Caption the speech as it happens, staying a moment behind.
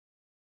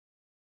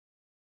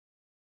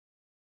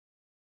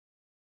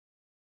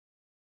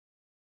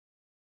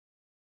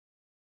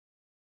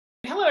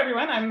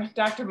everyone. I'm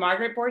Dr.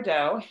 Margaret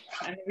Bordeaux.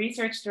 I'm the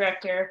Research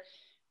Director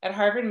at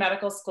Harvard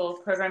Medical School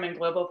Program in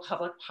Global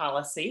Public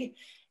Policy.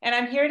 And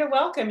I'm here to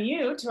welcome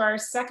you to our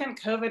second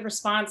COVID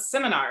response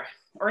seminar,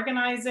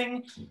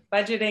 Organizing,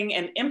 Budgeting,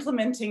 and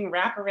Implementing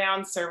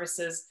Wraparound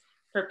Services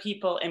for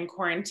People in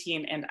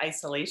Quarantine and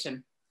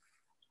Isolation.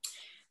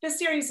 This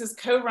series is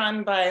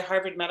co-run by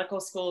Harvard Medical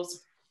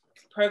School's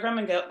Program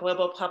in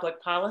Global Public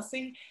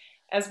Policy,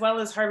 as well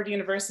as Harvard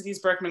University's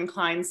Berkman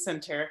Klein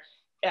Center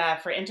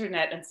for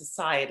Internet and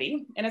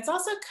Society, and it's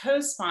also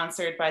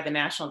co-sponsored by the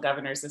National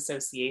Governors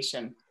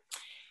Association.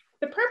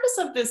 The purpose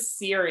of this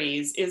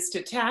series is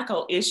to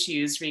tackle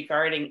issues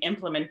regarding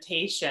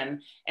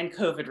implementation and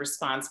COVID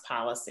response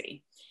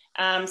policy.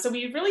 So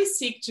we really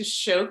seek to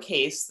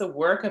showcase the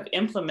work of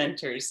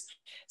implementers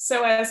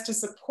so as to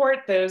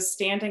support those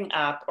standing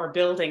up or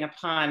building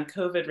upon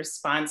COVID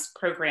response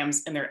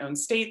programs in their own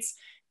states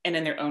and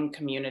in their own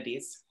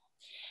communities.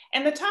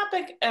 And the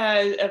topic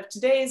of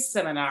today's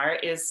seminar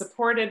is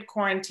supported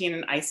quarantine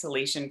and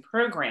isolation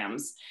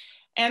programs.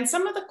 And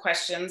some of the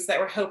questions that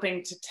we're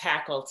hoping to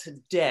tackle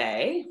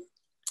today,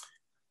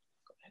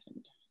 go ahead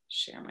and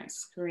share my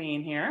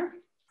screen here.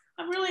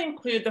 I'll really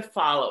include the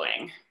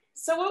following.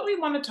 So what we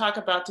want to talk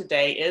about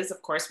today is,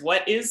 of course,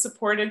 what is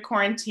supported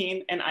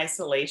quarantine and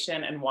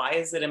isolation and why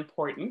is it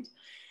important?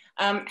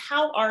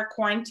 How are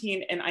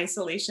quarantine and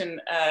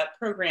isolation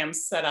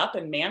programs set up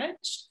and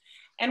managed?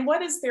 And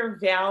what is their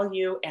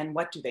value and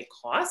what do they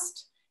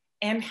cost?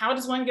 And how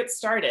does one get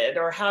started,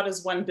 or how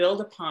does one build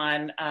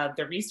upon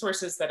the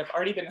resources that have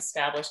already been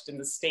established in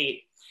the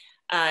state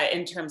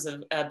in terms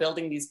of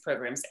building these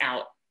programs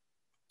out?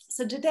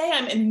 So today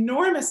I'm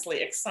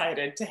enormously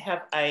excited to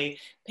have a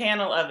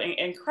panel of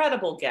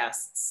incredible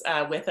guests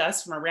with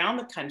us from around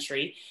the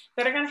country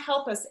that are going to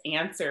help us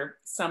answer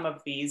some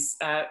of these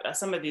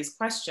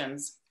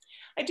questions.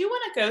 I do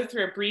want to go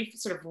through a brief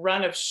sort of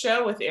run of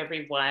show with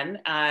everyone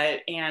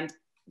and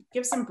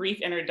give some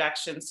brief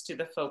introductions to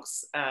the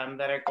folks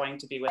that are going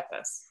to be with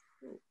us.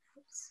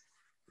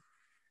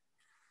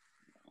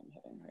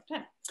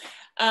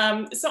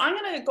 So I'm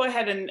going to go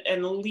ahead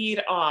and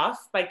lead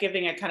off by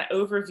giving a kind of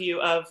overview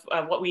of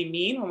what we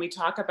mean when we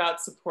talk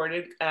about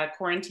supported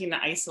quarantine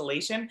and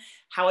isolation,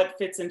 how it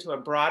fits into a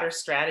broader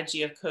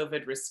strategy of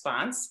COVID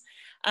response.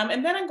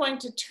 And then I'm going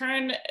to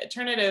turn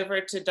it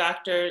over to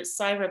Dr.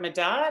 Saira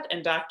Medad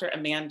and Dr.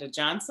 Amanda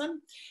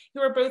Johnson,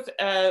 who are both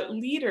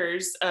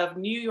leaders of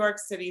New York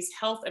City's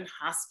Health and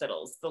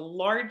Hospitals, the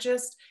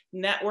largest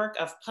network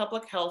of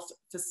public health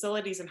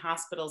facilities and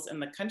hospitals in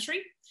the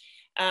country.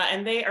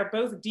 And they are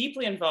both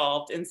deeply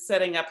involved in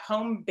setting up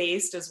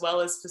home-based as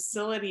well as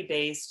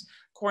facility-based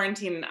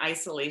quarantine and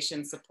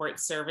isolation support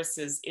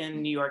services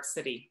in New York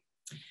City.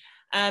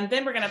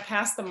 Then we're going to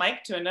pass the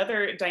mic to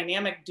another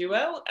dynamic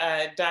duo,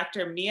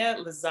 Dr. Mia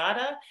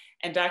Lizada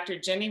and Dr.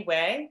 Jenny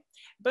Wei,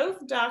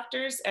 both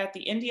doctors at the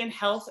Indian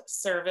Health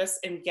Service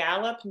in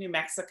Gallup, New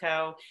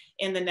Mexico,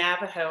 in the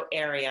Navajo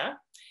area,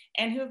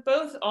 and who've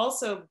both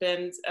also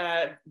been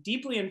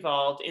deeply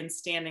involved in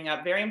standing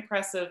up very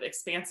impressive,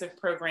 expansive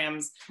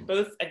programs,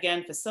 both,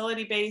 again,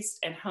 facility-based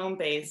and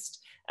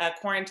home-based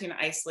quarantine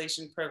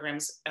isolation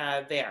programs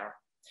there.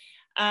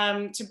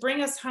 To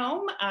bring us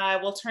home,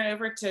 we'll turn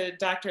over to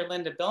Dr.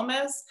 Linda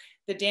Bilmez,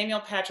 the Daniel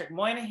Patrick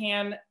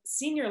Moynihan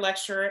Senior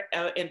Lecturer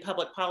in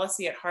Public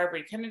Policy at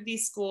Harvard Kennedy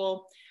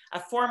School, a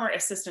former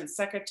Assistant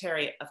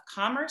Secretary of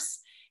Commerce,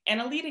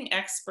 and a leading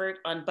expert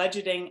on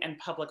budgeting and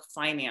public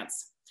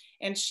finance.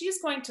 And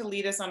she's going to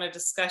lead us on a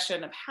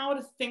discussion of how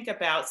to think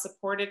about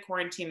supported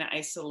quarantine and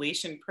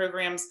isolation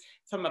programs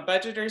from a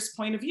budgeter's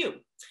point of view,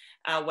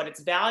 what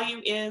its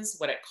value is,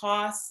 what it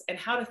costs, and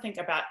how to think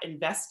about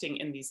investing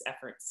in these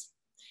efforts.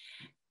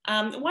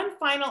 One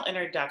final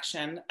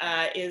introduction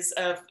is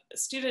of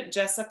student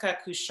Jessica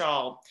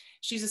Kushal.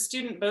 She's a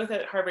student both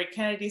at Harvard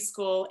Kennedy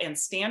School and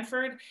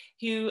Stanford,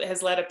 who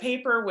has led a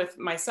paper with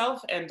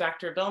myself and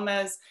Dr.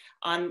 Bilmez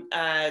on,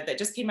 that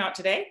just came out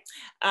today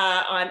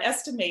on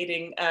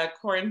estimating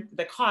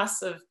the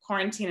costs of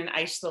quarantine and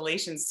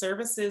isolation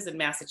services in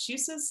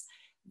Massachusetts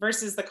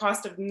versus the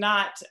cost of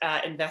not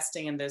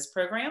investing in those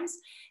programs.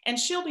 And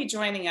she'll be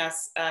joining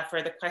us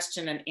for the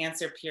question and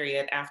answer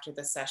period after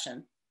the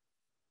session.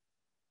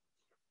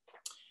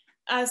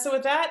 So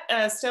with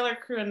that stellar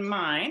crew in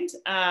mind,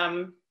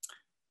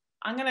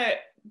 I'm going to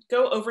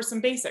go over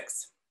some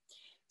basics.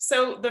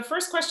 So the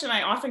first question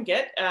I often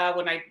get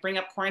when I bring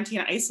up quarantine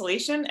and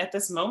isolation at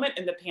this moment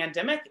in the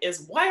pandemic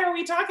is, why are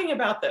we talking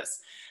about this?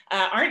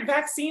 Aren't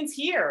vaccines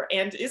here?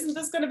 And isn't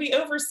this going to be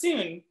over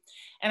soon?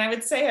 And I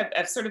would say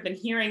I've sort of been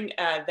hearing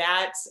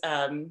that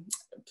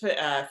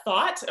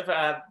thought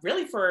of,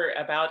 really for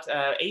about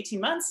 18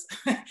 months,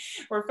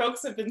 where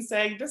folks have been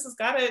saying, this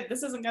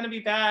isn't going to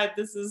be bad.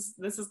 This is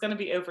going to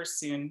be over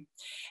soon.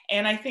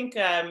 And I think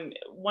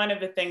one of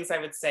the things I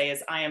would say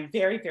is I am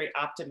very, very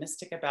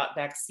optimistic about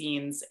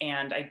vaccines,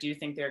 and I do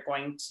think they're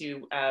going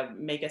to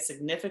make a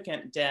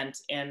significant dent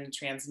in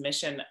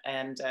transmission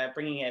and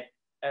bringing it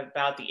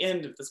about the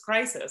end of this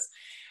crisis.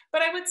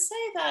 But I would say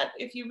that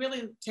if you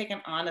really take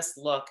an honest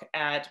look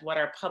at what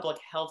our public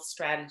health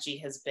strategy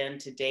has been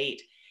to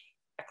date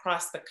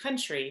across the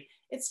country,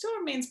 it still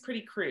remains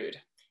pretty crude.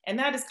 And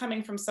that is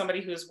coming from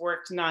somebody who's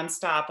worked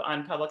nonstop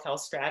on public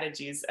health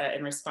strategies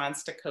in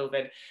response to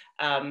COVID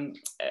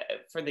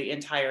for the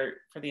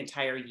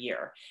entire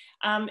year.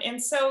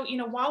 And so,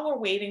 while we're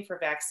waiting for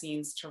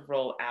vaccines to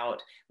roll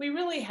out, we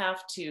really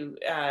have to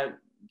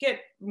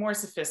get more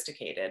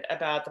sophisticated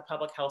about the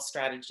public health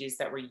strategies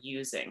that we're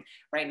using.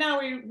 Right now,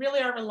 we really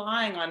are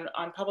relying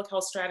on public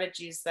health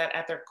strategies that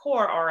at their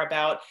core are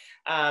about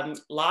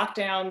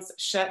lockdowns,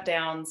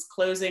 shutdowns,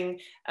 closing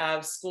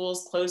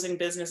schools, closing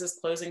businesses,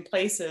 closing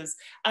places.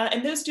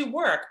 And those do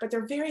work, but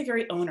they're very,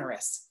 very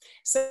onerous.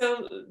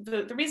 So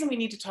the reason we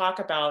need to talk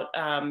about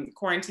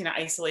quarantine and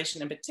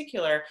isolation in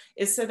particular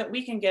is so that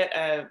we can get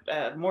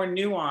a more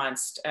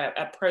nuanced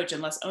approach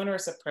and less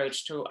onerous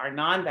approach to our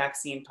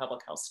non-vaccine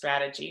public health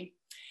strategy.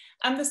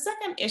 The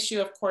second issue,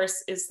 of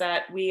course, is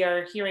that we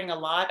are hearing a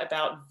lot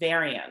about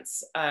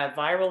variants,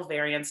 viral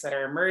variants that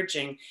are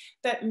emerging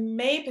that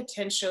may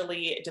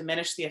potentially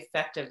diminish the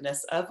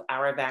effectiveness of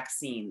our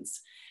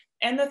vaccines.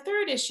 And the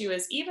third issue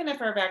is even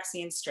if our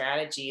vaccine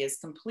strategy is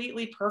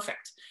completely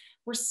perfect,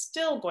 we're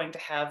still going to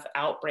have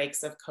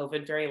outbreaks of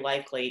COVID very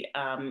likely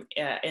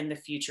in the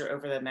future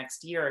over the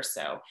next year or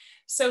so.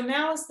 So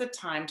now is the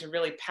time to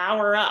really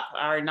power up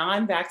our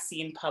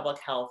non-vaccine public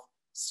health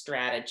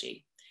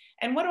strategy.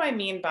 And what do I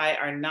mean by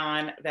our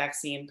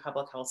non-vaccine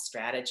public health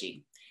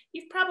strategy?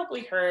 You've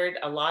probably heard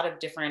a lot of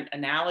different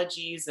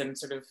analogies and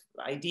sort of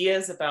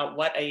ideas about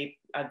what a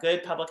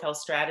good public health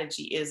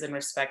strategy is in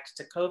respect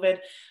to COVID.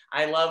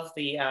 I love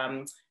the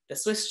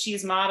Swiss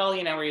cheese model,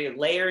 where you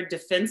layered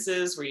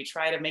defenses, where you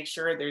try to make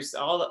sure there's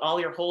all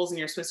your holes in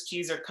your Swiss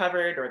cheese are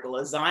covered, or the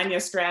lasagna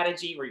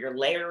strategy, where you're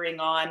layering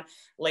on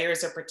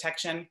layers of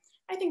protection.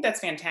 I think that's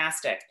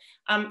fantastic.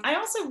 I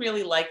also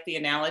really like the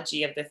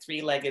analogy of the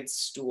three-legged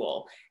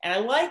stool. And I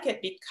like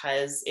it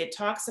because it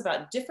talks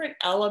about different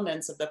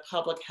elements of the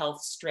public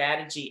health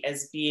strategy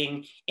as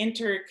being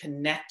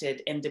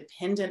interconnected and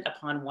dependent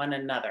upon one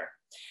another.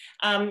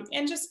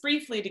 And just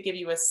briefly to give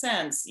you a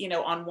sense,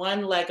 on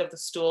one leg of the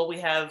stool,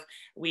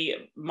 we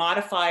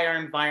modify our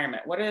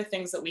environment. What are the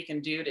things that we can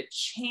do to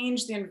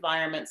change the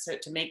environment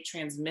to make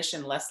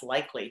transmission less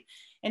likely?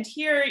 And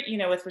here,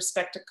 with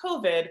respect to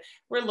COVID,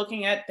 we're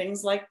looking at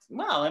things like,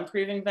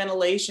 improving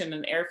ventilation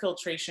and air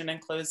filtration in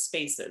closed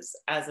spaces,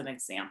 as an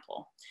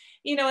example.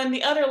 And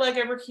the other leg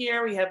over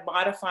here, we have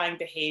modifying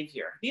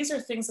behavior. These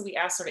are things that we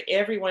ask sort of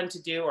everyone to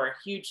do, or a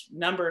huge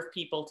number of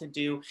people to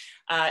do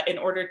in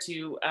order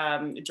to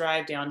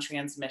drive down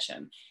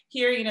transmission.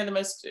 Here, the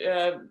most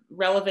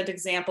relevant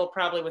example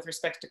probably with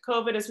respect to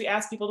COVID is we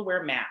ask people to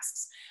wear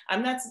masks.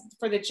 That's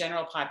for the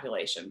general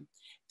population.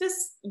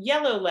 This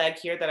yellow leg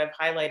here that I've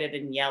highlighted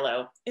in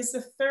yellow is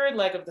the third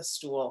leg of the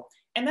stool,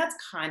 and that's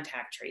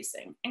contact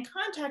tracing. And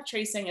contact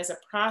tracing is a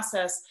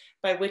process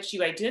by which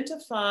you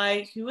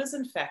identify who is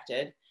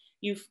infected,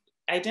 you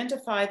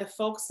identify the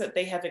folks that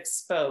they have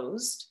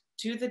exposed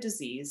to the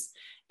disease,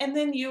 and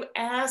then you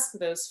ask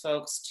those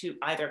folks to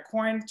either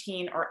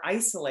quarantine or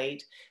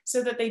isolate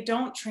so that they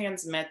don't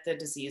transmit the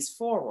disease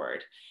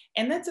forward.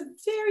 And that's a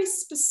very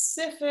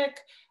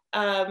specific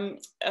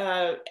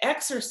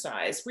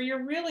exercise where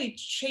you're really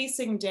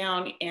chasing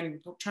down and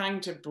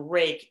trying to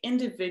break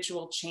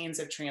individual chains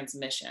of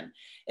transmission.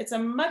 It's a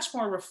much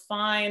more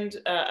refined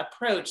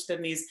approach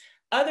than these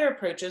other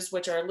approaches,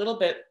 which are a little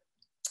bit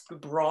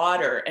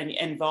broader and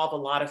involve a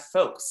lot of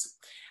folks.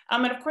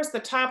 And of course, the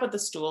top of the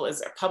stool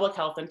is public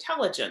health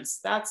intelligence.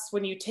 That's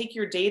when you take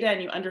your data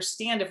and you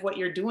understand if what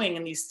you're doing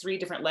in these three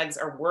different legs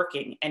are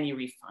working and you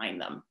refine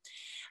them.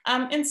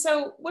 And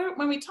so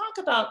when we talk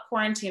about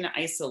quarantine and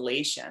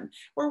isolation,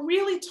 we're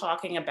really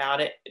talking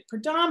about it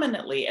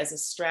predominantly as a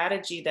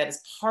strategy that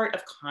is part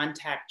of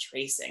contact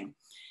tracing.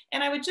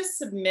 And I would just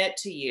submit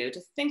to you to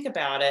think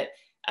about it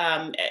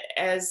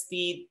as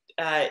the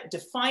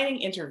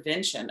defining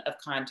intervention of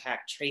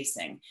contact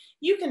tracing.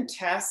 You can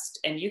test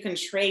and you can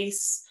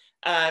trace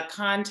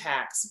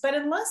contacts, but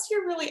unless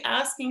you're really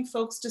asking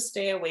folks to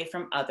stay away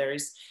from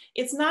others,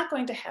 it's not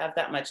going to have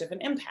that much of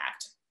an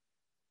impact.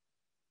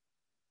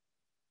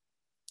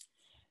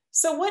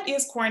 So what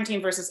is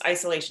quarantine versus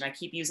isolation? I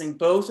keep using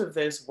both of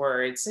those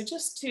words. So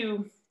just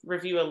to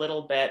review a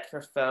little bit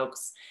for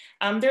folks,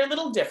 they're a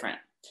little different.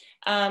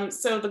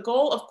 So the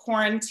goal of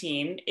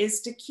quarantine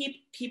is to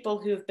keep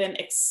people who've been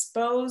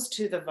exposed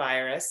to the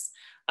virus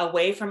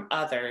away from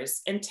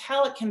others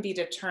until it can be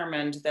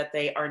determined that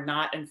they are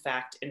not in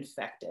fact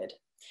infected.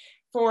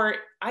 For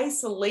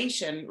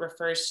isolation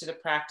refers to the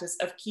practice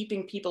of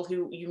keeping people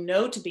who you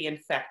know to be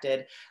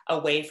infected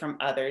away from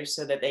others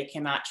so that they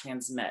cannot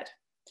transmit.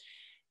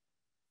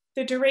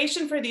 The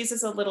duration for these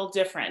is a little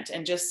different.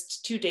 And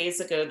just 2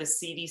 days ago, the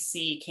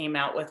CDC came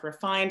out with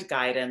refined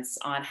guidance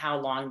on how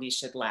long these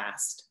should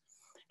last.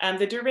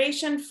 The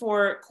duration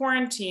for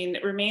quarantine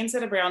remains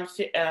at around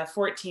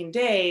 14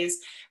 days,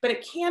 but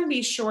it can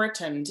be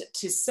shortened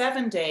to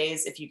 7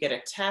 days if you get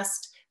a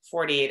test,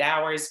 48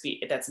 hours,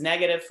 that's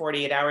negative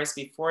 48 hours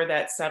before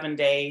that 7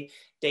 days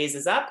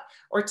is up,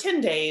 or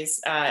 10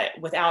 days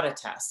without a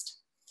test.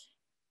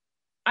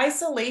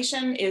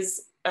 Isolation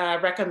is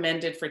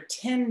recommended for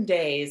 10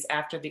 days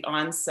after the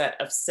onset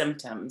of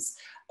symptoms,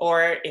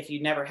 or if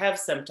you never have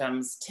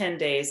symptoms, 10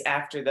 days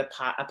after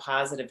a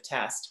positive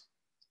test,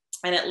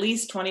 and at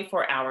least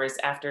 24 hours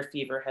after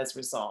fever has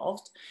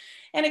resolved.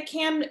 And it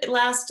can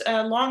last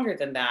longer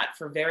than that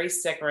for very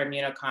sick or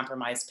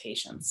immunocompromised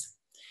patients.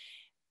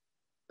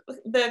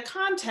 The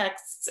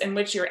contexts in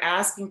which you're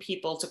asking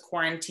people to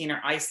quarantine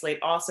or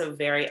isolate also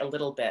vary a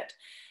little bit.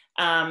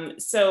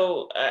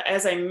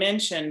 As I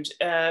mentioned,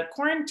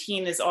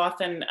 quarantine is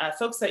often,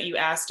 folks that you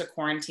ask to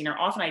quarantine are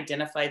often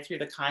identified through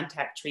the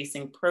contact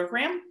tracing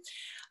program.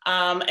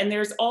 And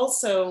there's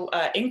also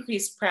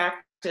increased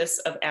practice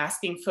of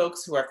asking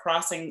folks who are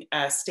crossing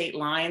state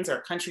lines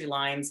or country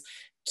lines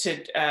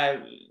to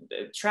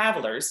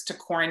travelers to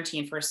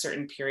quarantine for a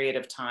certain period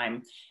of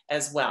time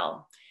as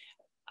well.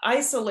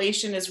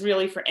 Isolation is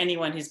really for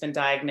anyone who's been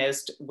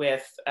diagnosed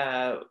with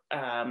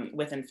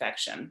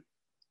infection.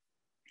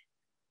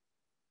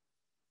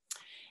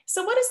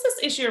 So what does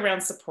this issue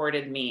around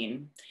supported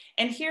mean?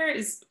 And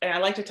I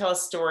like to tell a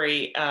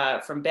story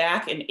from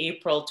back in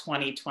April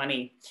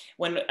 2020,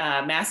 when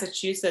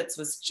Massachusetts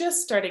was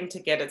just starting to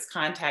get its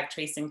contact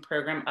tracing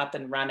program up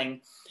and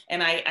running.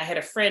 And I had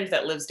a friend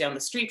that lives down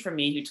the street from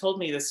me who told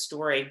me this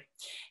story.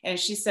 And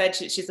she said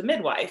she's a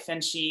midwife,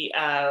 and she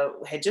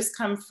had just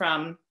come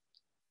from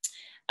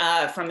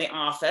the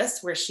office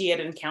where she had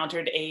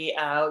encountered a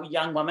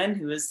young woman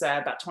who was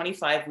about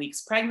 25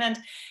 weeks pregnant.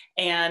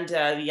 And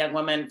the young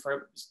woman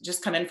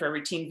just come in for a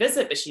routine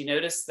visit, but she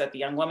noticed that the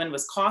young woman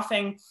was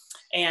coughing.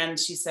 And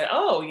she said,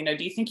 "Oh,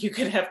 do you think you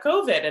could have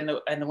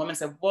COVID?" And the woman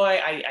said,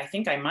 "Boy, I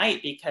think I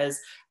might, because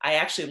I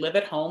actually live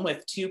at home with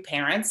my two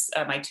parents,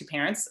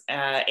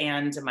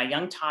 and my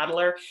young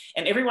toddler,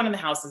 and everyone in the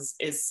house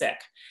is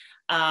sick."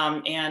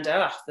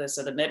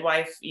 So the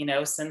midwife,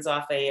 sends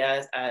off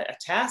a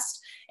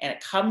test, and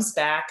it comes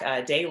back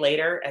a day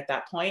later at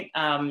that point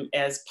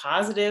as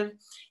positive.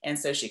 And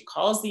so she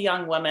calls the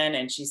young woman,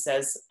 and she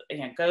says,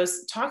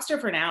 talks to her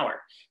for an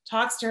hour,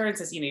 talks to her and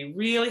says, you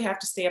really have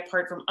to stay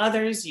apart from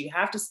others. You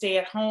have to stay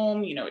at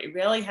home. You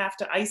really have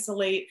to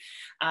isolate.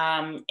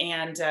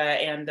 And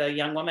the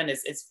young woman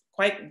is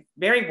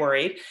very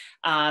worried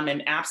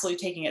and absolutely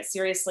taking it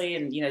seriously.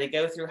 And, they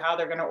go through how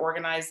they're going to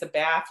organize the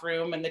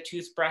bathroom and the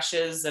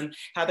toothbrushes and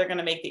how they're going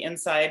to make the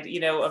inside,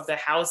 of the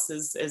house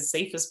as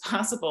safe as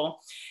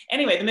possible.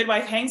 Anyway, the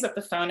midwife hangs up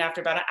the phone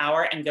after about an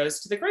hour and goes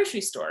to the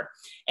grocery store.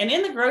 And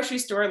in the grocery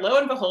store, lo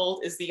and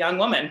behold, is the young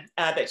woman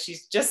that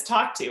she's just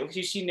talked to,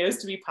 who she knows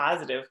to be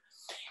positive.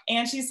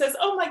 And she says,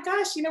 "Oh my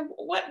gosh,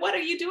 what are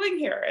you doing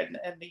here?" And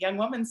the young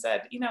woman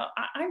said,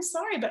 "I'm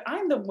sorry, but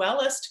I'm the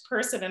wellest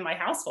person in my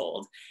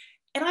household,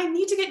 and I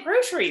need to get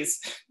groceries."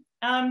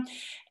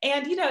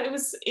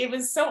 It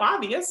was so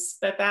obvious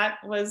that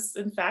was,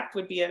 in fact,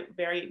 would be a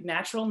very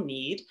natural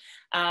need.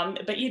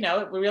 But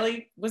it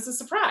really was a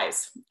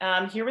surprise.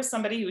 Here was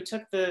somebody who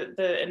took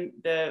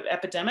the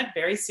epidemic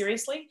very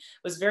seriously,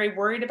 was very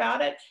worried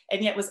about it,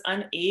 and yet was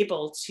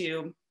unable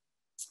to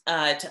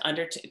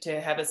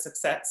have a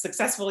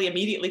successfully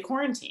immediately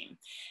quarantine.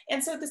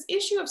 And so this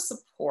issue of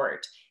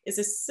support is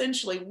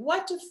essentially,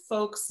 what do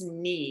folks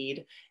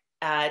need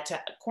to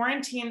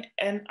quarantine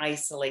and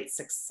isolate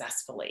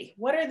successfully?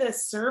 What are the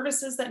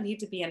services that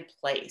need to be in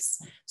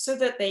place so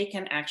that they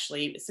can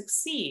actually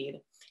succeed,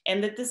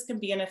 and that this can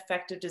be an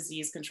effective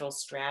disease control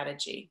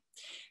strategy?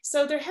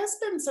 So there has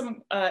been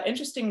some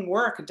interesting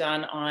work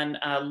done on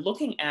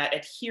looking at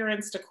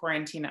adherence to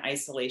quarantine and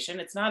isolation.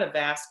 It's not a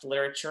vast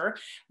literature,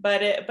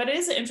 but it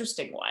is an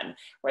interesting one,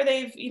 where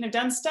they've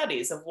done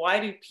studies of why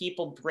do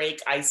people break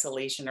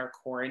isolation or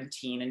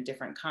quarantine in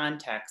different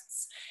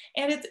contexts.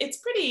 And it's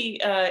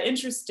pretty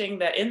interesting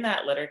that in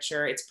that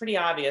literature, it's pretty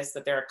obvious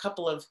that there are a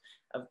couple of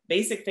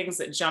basic things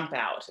that jump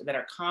out that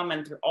are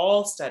common through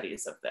all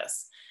studies of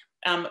this.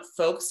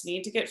 Folks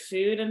need to get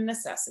food and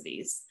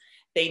necessities.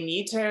 They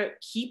need to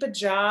keep a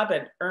job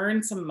and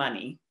earn some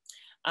money.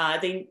 So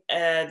they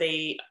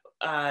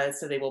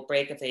will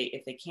break if they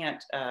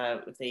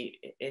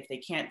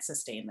can't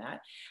sustain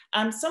that.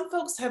 Some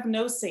folks have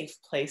no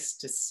safe place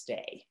to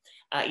stay.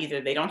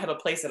 Either they don't have a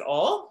place at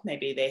all,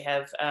 maybe they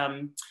have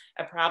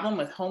a problem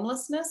with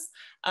homelessness,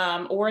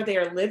 or they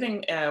are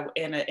living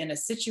in a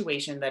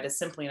situation that is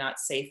simply not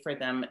safe for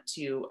them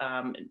to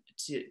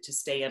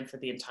stay in for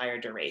the entire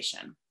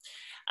duration.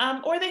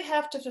 Or they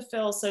have to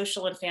fulfill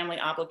social and family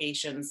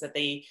obligations that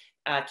they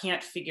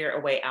can't figure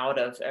a way out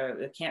of,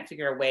 or can't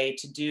figure a way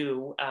to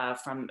do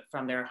from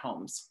their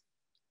homes.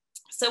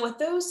 So with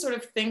those sort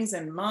of things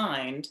in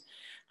mind,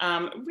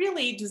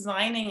 really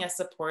designing a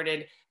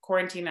supported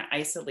quarantine and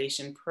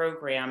isolation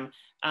program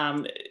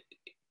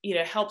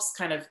helps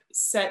kind of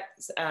set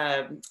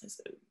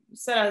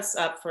us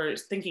up for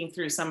thinking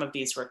through some of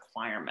these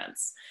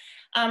requirements.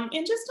 And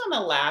just on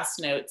the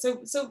last note,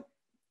 so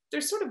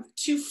there's sort of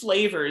two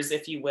flavors,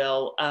 if you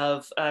will,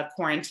 of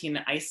quarantine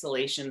and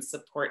isolation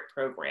support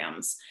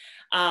programs.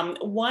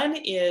 One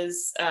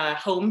is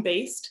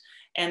home-based,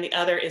 and the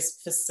other is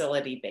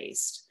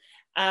facility-based.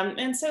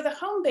 And so the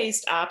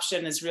home-based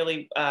option is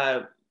really,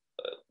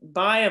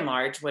 by and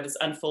large, what is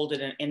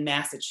unfolded in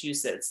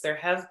Massachusetts. There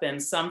have been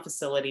some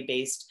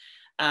facility-based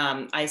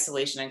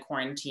isolation and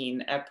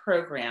quarantine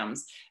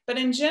programs, but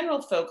in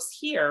general, folks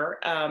here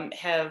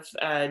have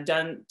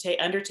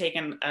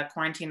undertaken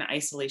quarantine and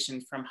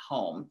isolation from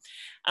home.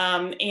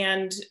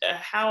 And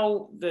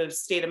how the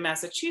state of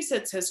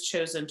Massachusetts has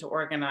chosen to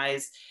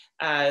organize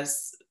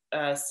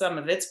some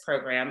of its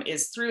program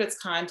is through its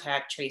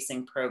contact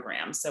tracing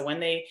program. So when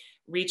they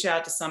reach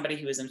out to somebody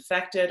who is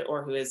infected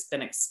or who has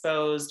been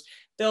exposed,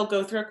 they'll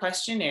go through a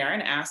questionnaire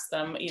and ask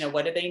them,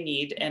 what do they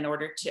need in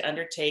order to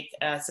undertake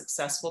a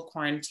successful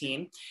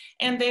quarantine.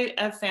 And they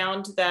have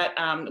found that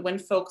when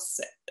folks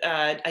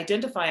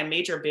identify a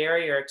major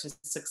barrier to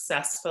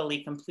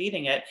successfully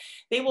completing it,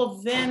 they will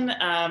then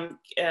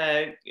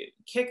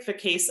kick the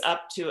case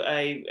up to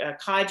a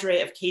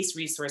cadre of case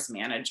resource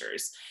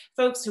managers,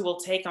 folks who will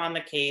take on the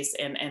case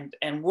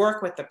and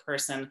work with the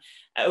person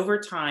over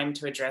time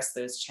to address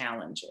those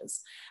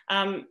challenges.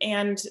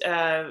 And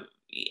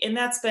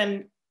that's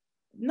been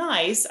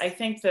nice. I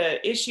think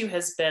the issue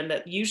has been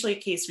that usually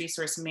case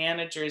resource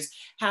managers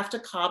have to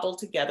cobble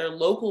together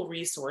local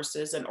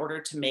resources in order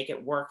to make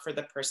it work for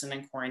the person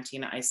in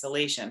quarantine and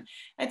isolation.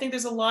 I think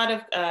there's a lot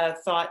of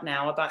thought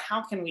now about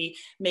how can we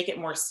make it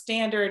more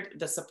standard,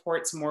 the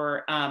supports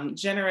more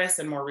generous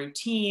and more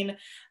routine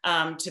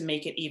to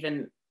make it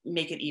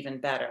even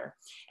better.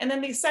 And then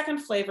the second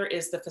flavor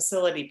is the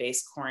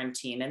facility-based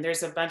quarantine. And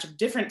there's a bunch of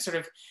different sort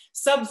of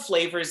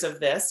sub-flavors of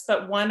this,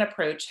 but one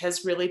approach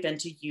has really been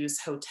to use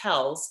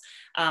hotels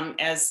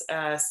as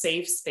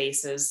safe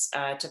spaces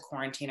to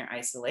quarantine or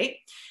isolate.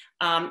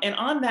 And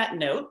on that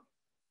note,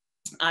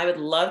 I would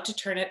love to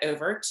turn it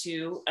over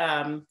to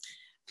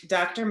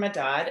Dr.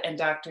 Madad and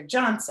Dr.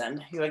 Johnson,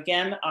 who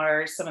again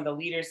are some of the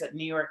leaders at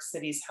New York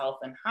City's Health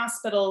and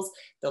Hospitals,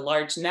 the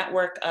large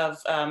network of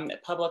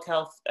public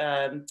health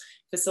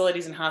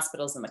facilities and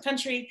hospitals in the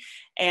country.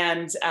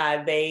 And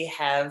they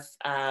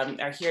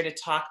are here to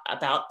talk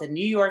about the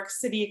New York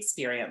City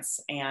experience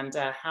and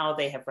how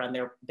they have run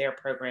their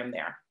program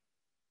there.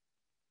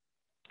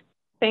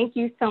 Thank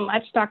you so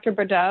much, Dr.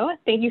 Bordeaux.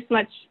 Thank you so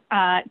much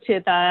to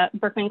the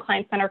Berkman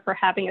Klein Center for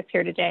having us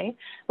here today.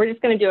 We're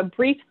just going to do a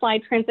brief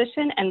slide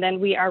transition, and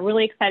then we are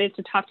really excited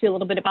to talk to you a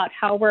little bit about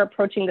how we're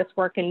approaching this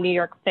work in New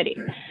York City.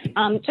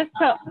 Just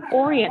to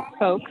orient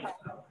folks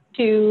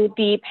to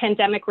the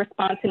pandemic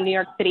response in New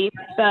York City,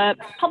 the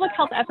public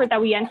health effort that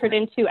we entered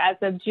into as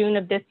of June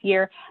of this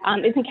year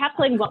is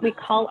encapsulating what we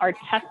call our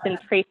test and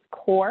trace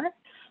core.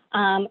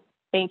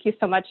 Thank you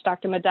so much,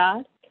 Dr.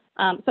 Madad.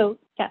 So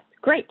yes,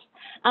 great.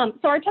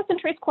 So our test and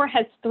trace core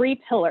has 3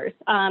 pillars,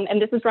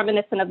 and this is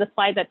reminiscent of the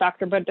slide that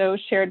Dr. Bordeaux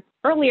shared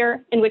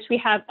earlier, in which we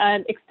have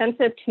an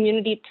extensive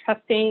community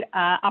testing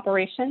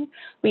operation.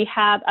 We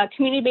have a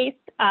community-based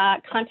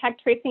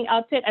contact tracing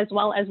outfit, as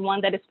well as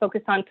one that is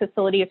focused on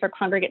facilities or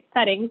congregate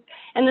settings.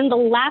 And then the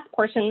last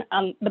portion,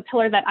 the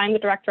pillar that I'm the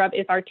director of,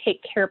 is our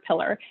take care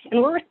pillar.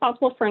 And we're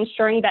responsible for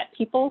ensuring that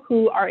people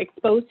who are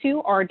exposed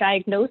to or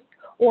diagnosed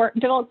or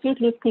develop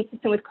symptoms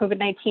consistent with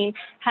COVID-19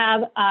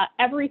 have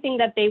everything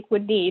that they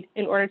would need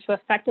in order to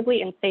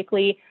effectively and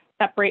safely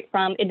separate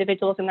from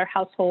individuals in their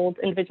households,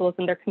 individuals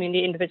in their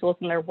community, individuals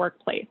in their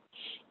workplace.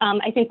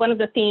 I think one of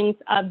the themes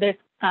of this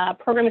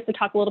program is to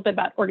talk a little bit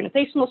about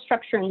organizational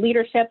structure and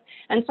leadership.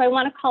 And so I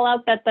want to call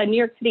out that the New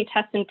York City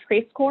Test and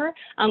Trace Core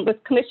was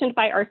commissioned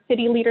by our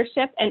city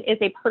leadership and is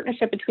a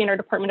partnership between our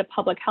Department of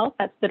Public Health,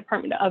 that's the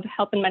Department of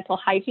Health and Mental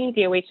Hygiene,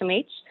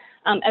 DOHMH,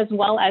 as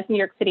well as New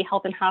York City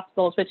Health and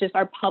Hospitals, which is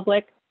our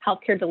public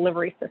healthcare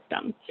delivery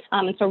system.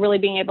 And so really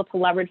being able to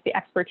leverage the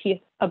expertise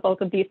of both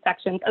of these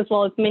sections, as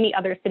well as many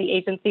other city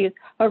agencies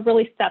who have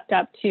really stepped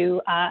up to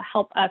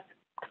help us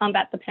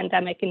combat the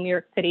pandemic in New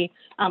York City.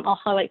 I'll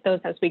highlight those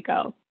as we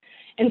go.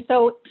 And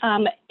so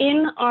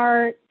in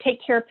our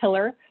Take Care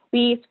pillar,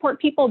 we support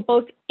people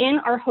both in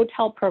our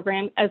hotel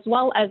program as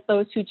well as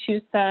those who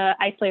choose to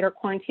isolate or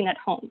quarantine at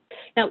home.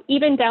 Now,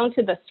 even down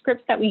to the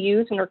scripts that we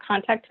use in our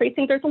contact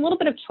tracing, there's a little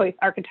bit of choice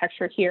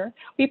architecture here.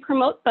 We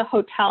promote the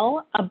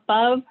hotel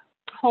above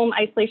home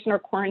isolation or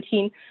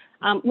quarantine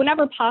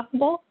whenever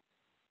possible.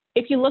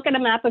 If you look at a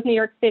map of New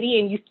York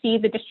City and you see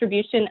the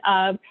distribution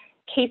of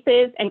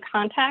cases and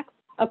contacts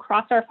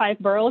across our 5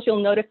 boroughs,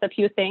 you'll notice a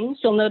few things.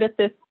 You'll notice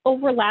this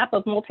overlap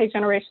of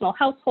multi-generational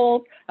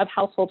households, of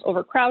households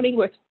overcrowding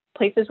with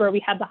places where we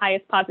have the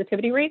highest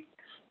positivity rates.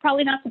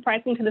 Probably not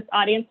surprising to this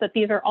audience that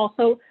these are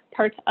also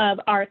parts of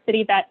our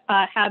city that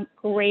have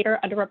greater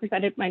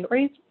underrepresented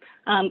minorities,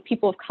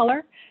 people of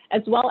color,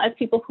 as well as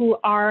people who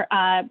are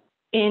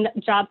in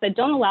jobs that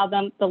don't allow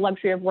them the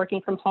luxury of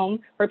working from home,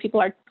 where people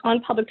are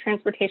on public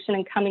transportation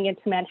and coming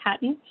into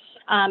Manhattan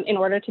in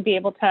order to be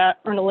able to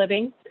earn a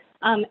living.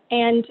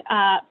 And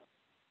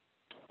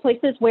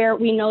places where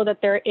we know that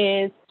there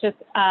is just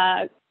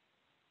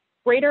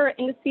greater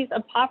indices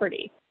of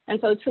poverty. And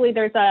so truly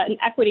there's an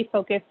equity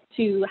focus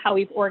to how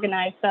we've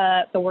organized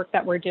the work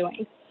that we're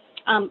doing.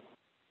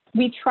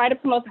 We try to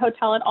promote the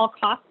hotel at all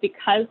costs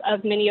because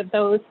of many of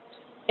those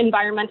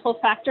environmental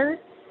factors.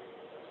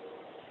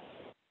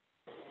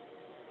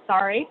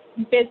 Sorry,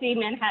 busy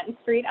Manhattan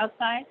street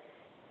outside.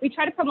 We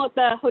try to promote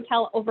the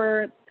hotel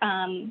over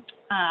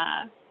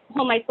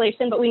home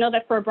isolation, but we know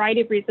that for a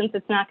variety of reasons,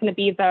 it's not going to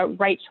be the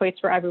right choice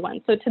for everyone.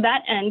 So to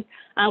that end,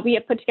 we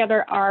have put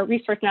together our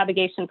resource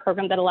navigation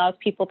program that allows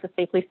people to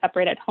safely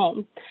separate at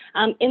home.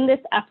 In this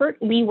effort,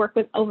 we work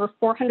with over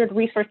 400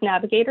 resource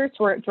navigators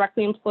who are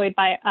directly employed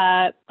by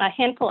a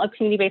handful of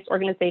community-based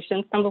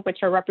organizations, some of which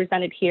are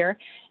represented here.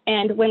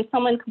 And when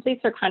someone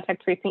completes their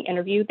contact tracing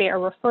interview, they are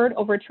referred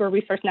over to a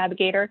resource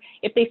navigator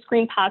if they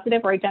screen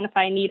positive or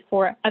identify a need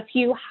for a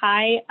few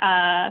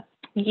high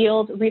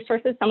yield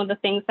resources, some of the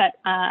things that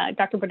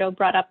Dr. Bordeaux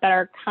brought up that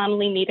are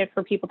commonly needed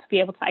for people to be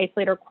able to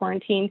isolate or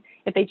quarantine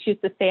if they choose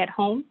to stay at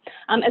home,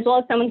 as well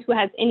as someone who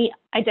has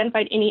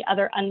identified any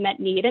other unmet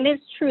need. And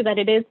it's true that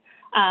it is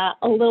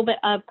a little bit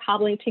of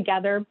cobbling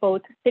together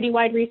both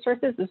citywide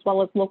resources as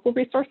well as local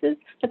resources,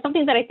 but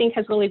something that I think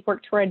has really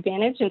worked to our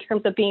advantage in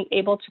terms of being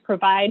able to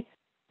provide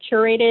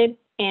curated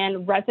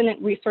and resonant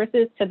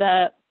resources to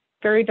the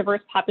very diverse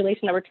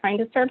population that we're trying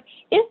to serve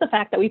is the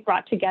fact that we've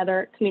brought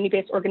together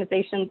community-based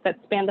organizations that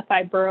span the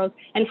 5 boroughs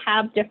and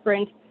have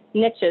different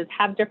niches,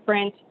 have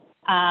different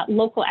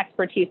local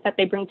expertise that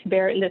they bring to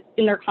bear in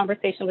their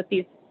conversation with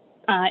these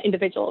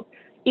individuals.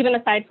 Even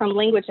aside from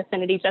language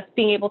affinity, just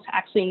being able to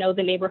actually know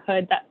the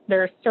neighborhood that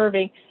they're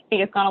serving, I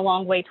think has gone a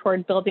long way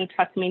toward building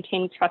trust and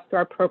maintaining trust through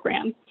our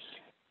program.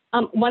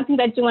 One thing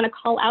that I do want to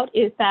call out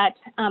is that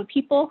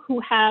people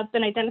who have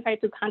been identified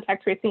through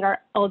contact tracing are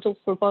eligible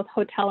for both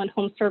hotel and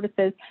home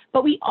services,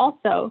 but we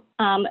also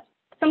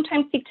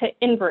sometimes seek to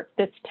invert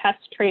this test,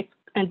 trace,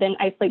 and then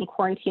isolate and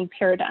quarantine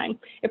paradigm.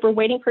 If we're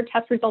waiting for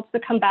test results to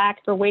come back,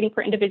 if we're waiting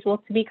for individuals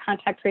to be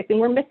contact tracing,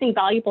 we're missing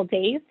valuable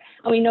days.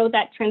 And we know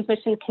that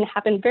transmission can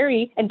happen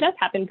and does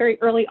happen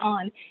very early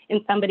on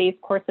in somebody's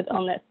course of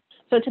illness.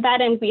 So to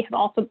that end, we have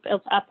also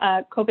built up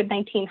a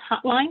COVID-19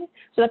 hotline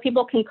so that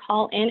people can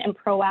call in and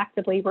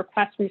proactively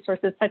request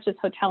resources such as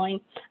hoteling,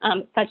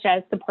 such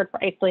as support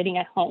for isolating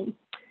at home.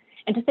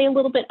 And to say a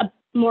little bit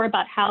more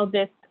about how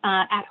this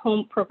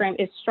at-home program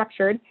is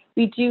structured,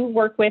 we do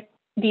work with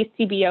these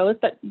CBOs,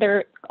 but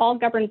they're all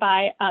governed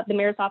by the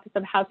Mayor's Office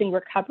of Housing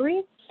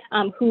Recovery,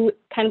 who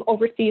kind of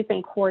oversees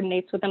and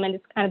coordinates with them, and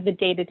it's kind of the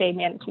day-to-day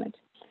management.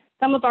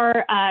 Some of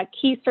our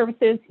key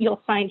services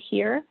you'll find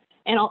here,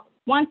 and I'll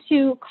want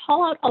to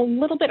call out a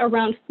little bit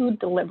around food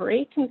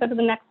delivery. Can we go to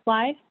the next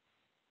slide?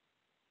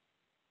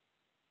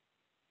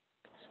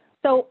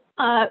 So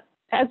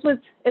as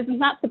is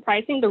not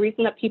surprising, the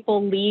reason that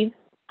people leave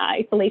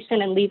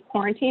isolation and leave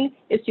quarantine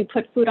is to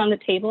put food on the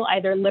table,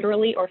 either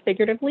literally or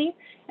figuratively.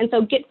 And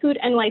so Get Food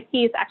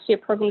NYC is actually a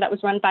program that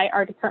was run by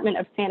our Department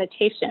of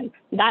Sanitation.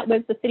 That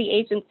was the city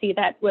agency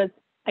that was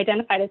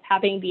identified as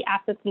having the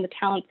assets and the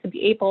talent to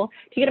be able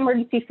to get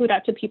emergency food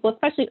out to people,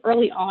 especially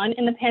early on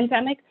in the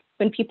pandemic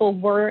when people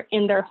were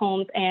in their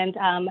homes and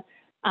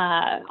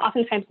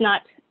oftentimes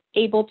not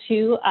able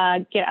to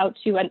get out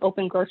to an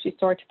open grocery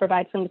store to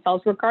provide for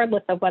themselves,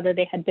 regardless of whether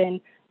they had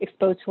been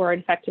exposed to or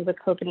infected with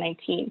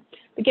COVID-19.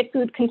 The Get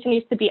Food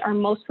continues to be our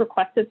most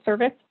requested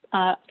service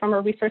from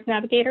our resource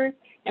navigators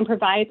and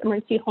provides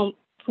emergency home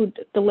food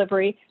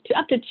delivery to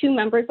up to 2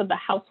 members of the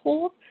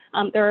household.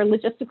 There are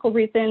logistical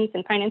reasons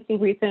and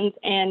financing reasons,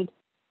 and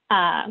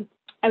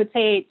I would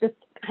say just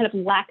kind of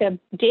lack of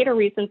data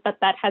reasons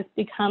that has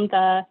become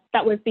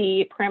that was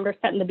the parameter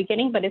set in the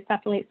beginning, but it's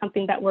definitely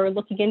something that we're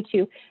looking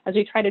into as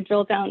we try to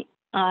drill down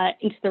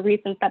into the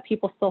reasons that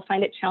people still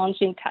find it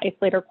challenging to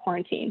isolate or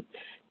quarantine.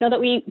 Know that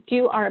we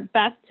do our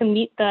best to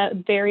meet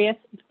the various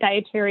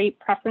dietary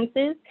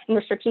preferences and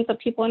restrictions of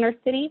people in our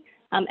city,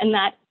 and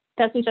that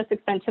doesn't just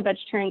extend to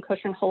vegetarian,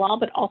 kosher, and halal,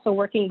 but also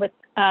working with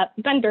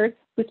vendors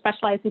who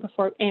specialize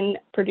in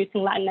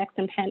producing Latinx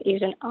and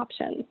Pan-Asian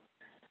options.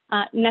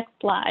 Next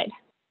slide.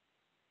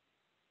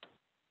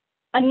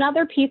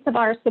 Another piece of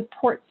our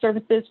support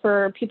services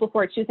for people who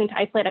are choosing to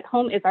isolate at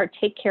home is our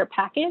Take Care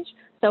package.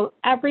 So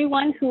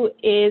everyone who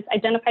is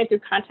identified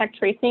through contact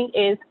tracing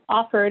is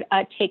offered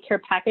a Take Care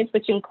package,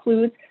 which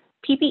includes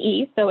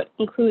PPE. So it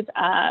includes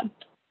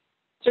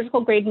surgical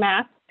grade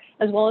masks,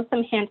 as well as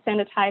some hand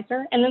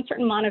sanitizer, and then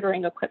certain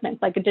monitoring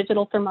equipment like a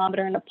digital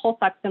thermometer and a pulse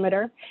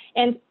oximeter.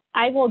 And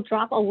I will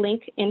drop a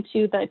link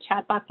into the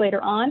chat box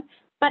later on.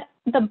 But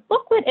the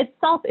booklet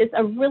itself is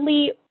a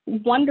really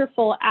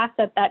wonderful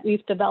asset that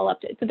we've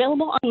developed. It's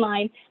available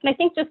online, and I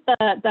think just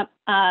the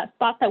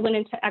thought that went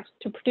into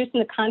producing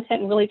the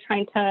content and really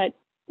trying to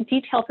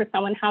detail for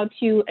someone how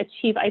to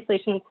achieve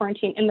isolation and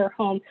quarantine in their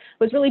home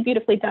was really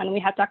beautifully done. And we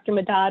have Dr.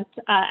 Madad's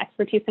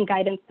expertise and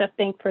guidance to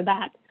thank for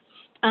that.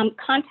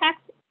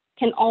 Contacts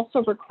can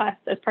also request,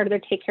 as part of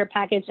their Take Care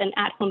package, an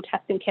at-home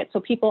testing kit,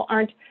 so people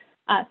aren't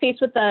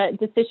faced with the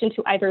decision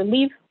to either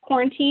leave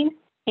quarantine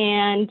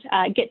and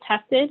get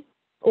tested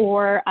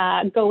or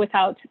go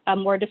without a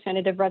more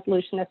definitive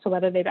resolution as to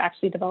whether they've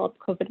actually developed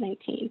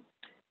COVID-19.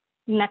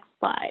 Next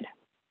slide.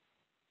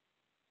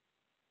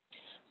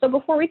 So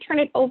before we turn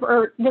it over,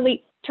 or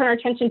really turn our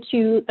attention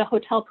to the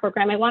hotel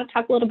program, I want to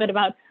talk a little bit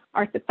about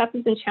our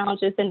successes and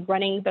challenges in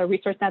running the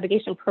resource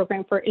navigation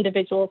program for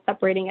individuals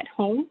separating at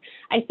home.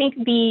 I think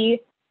the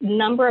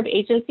number of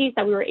agencies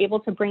that we were able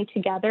to bring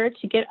together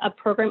to get a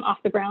program off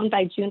the ground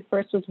by June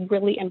 1st was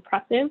really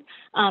impressive.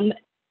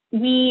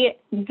 We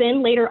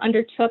then later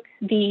undertook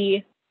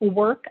the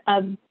work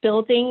of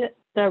building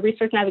the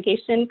resource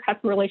navigation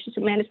customer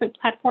relationship management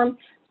platform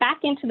back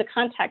into the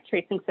contact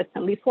tracing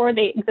system. Before,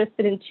 they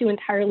existed in two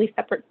entirely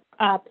separate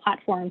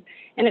platforms,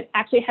 and it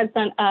actually has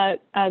done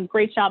a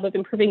great job of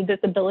improving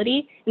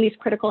visibility in these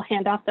critical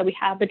handoffs that we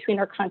have between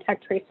our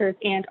contact tracers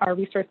and our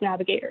resource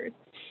navigators.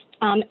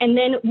 And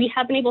then we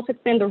have been able to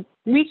expand the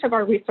reach of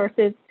our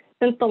resources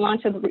since the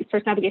launch of the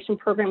resource navigation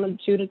program in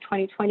June of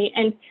 2020.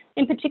 And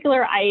in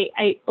particular,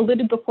 I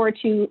alluded before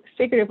to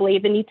figuratively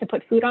the need to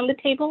put food on the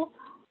table.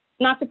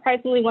 Not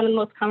surprisingly, one of the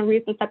most common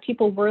reasons that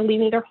people were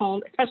leaving their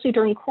home, especially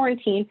during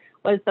quarantine,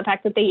 was the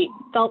fact that they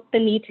felt the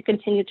need to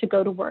continue to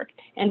go to work.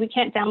 And we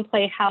can't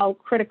downplay how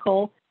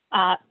critical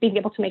being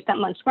able to make that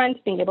month's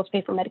rent, being able to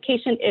pay for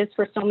medication is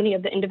for so many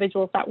of the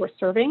individuals that we're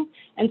serving.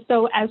 And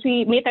so as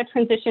we made that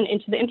transition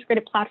into the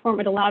integrated platform,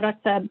 it allowed us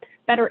to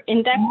better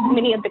index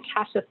many of the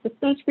cash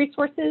assistance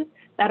resources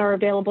that are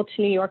available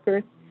to New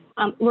Yorkers,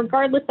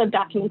 regardless of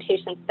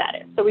documentation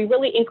status. So we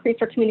really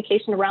increased our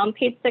communication around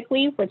paid sick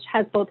leave, which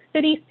has both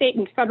city, state,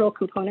 and federal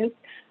components.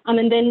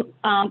 And then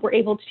we're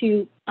able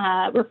to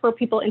refer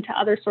people into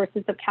other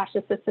sources of cash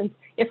assistance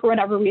if for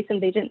whatever reason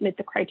they didn't meet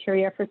the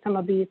criteria for some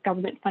of these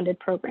government-funded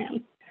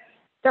programs.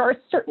 There are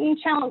certain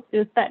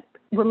challenges that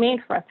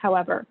remain for us,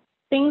 however.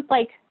 Things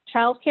like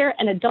childcare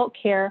and adult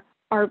care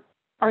are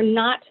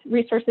not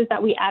resources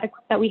that we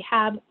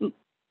have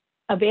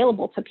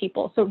available to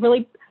people. So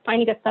really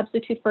finding a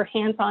substitute for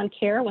hands-on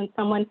care when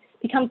someone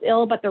becomes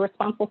ill, but they're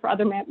responsible for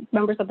other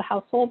members of the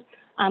household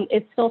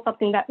is still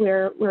something that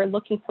we're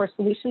looking for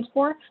solutions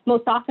for.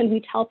 Most often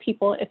we tell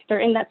people if they're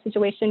in that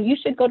situation, you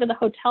should go to the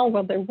hotel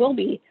where there will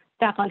be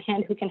staff on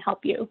hand who can help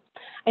you.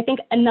 I think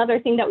another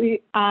thing that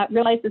we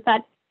realized is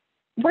that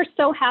we're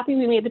so happy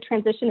we made the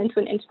transition into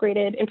an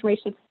integrated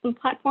information system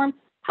platform.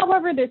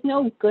 However, there's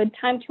no good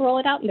time to roll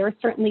it out, and there are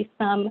certainly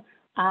some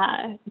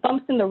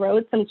bumps in the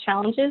road, some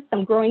challenges,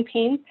 some growing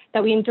pains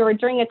that we endured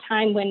during a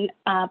time when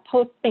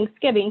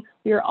post-Thanksgiving,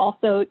 we were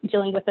also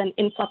dealing with an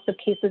influx of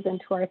cases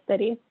into our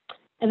city.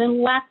 And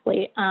then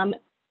lastly,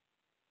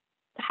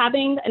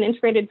 having an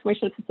integrated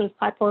information systems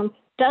platform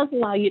does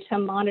allow you to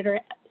monitor,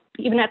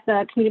 even at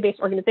the community-based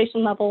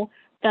organization level,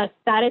 the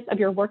status of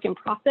your work in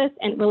process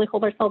and really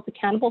hold ourselves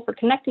accountable for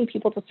connecting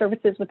people to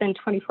services within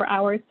 24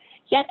 hours.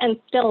 Yet and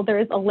still, there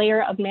is a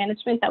layer of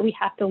management that we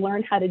have to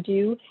learn how to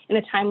do in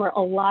a time where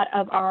a lot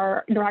of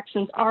our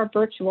interactions are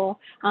virtual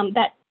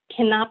that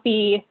cannot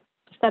be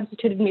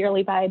substituted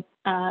merely by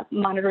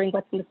monitoring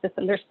what's in the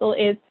system. There still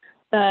is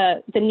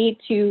the need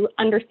to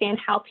understand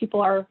how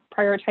people are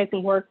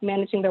prioritizing work,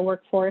 managing their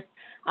workforce.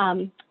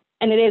 And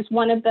it is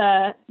one of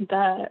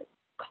the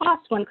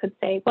costs, one could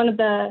say, one of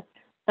the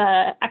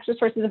extra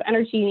sources of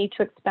energy you need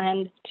to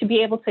expend to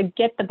be able to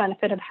get the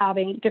benefit of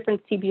having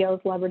different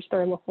CBOs leverage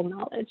their local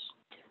knowledge.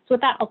 So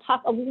with that, I'll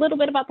talk a little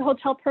bit about the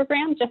hotel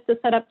program just to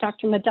set up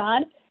Dr.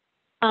 Madad.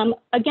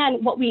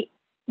 Again, what we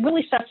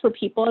really stress for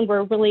people, and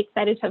we're really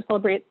excited to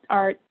celebrate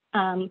our,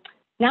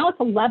 now it's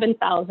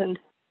 11,000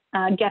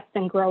 guests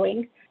and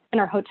growing in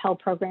our hotel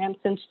program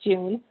since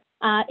June,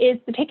 is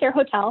the Take Care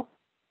Hotel.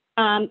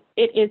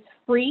 It is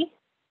free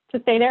to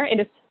stay there.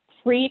 It is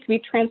free to be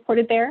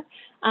transported there.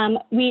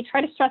 We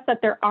try to stress that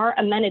there are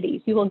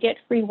amenities. You will get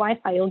free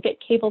Wi-Fi, you'll get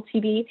cable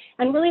TV,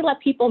 and really let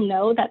people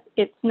know that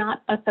it's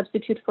not a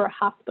substitute for a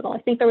hospital. I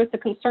think there was a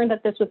concern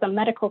that this was a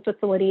medical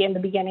facility in the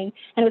beginning,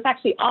 and it was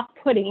actually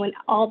off-putting when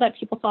all that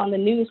people saw in the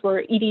news were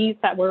EDs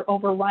that were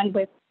overrun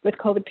with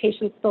COVID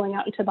patients spilling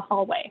out into the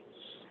hallway.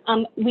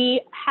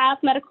 We have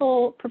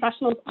medical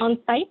professionals on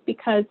site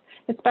because,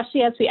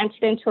 especially as we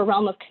entered into a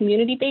realm of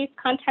community-based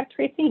contact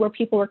tracing where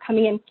people were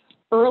coming in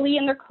early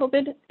in their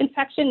COVID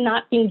infection,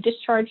 not being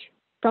discharged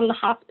from the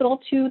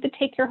hospital to the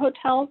Take Care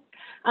hotels,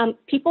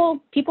 people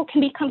can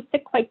become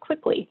sick quite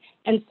quickly.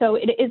 And so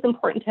it is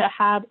important to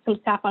have some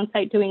staff on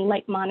site doing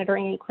light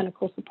monitoring and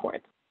clinical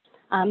support.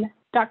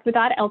 Dr.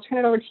 Madad, I'll turn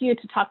it over to you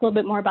to talk a little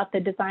bit more about the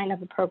design of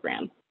the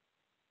program.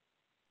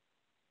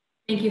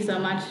 Thank you so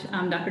much,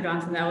 Dr.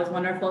 Johnson. That was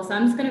wonderful. So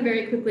I'm just going to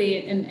very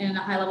quickly, in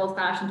a high-level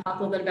fashion, talk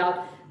a little bit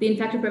about the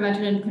infection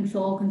prevention and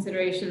control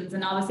considerations.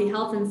 And obviously,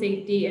 health and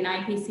safety and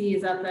IPC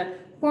is at the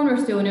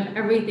cornerstone of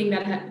everything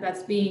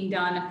that's being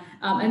done.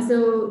 And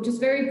so just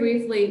very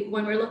briefly,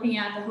 when we're looking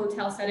at the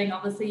hotel setting,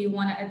 obviously you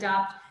want to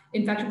adapt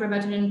infection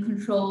prevention and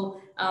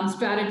control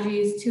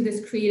strategies to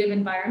this creative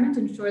environment,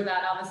 ensure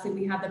that obviously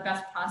we have the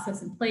best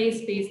process in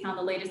place based on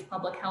the latest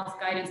public health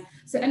guidance.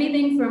 So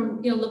anything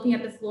from looking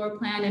at the floor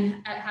plan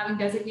and having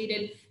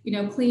designated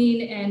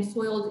clean and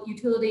soiled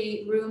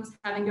utility rooms,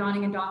 having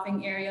donning and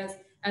doffing areas,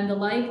 and the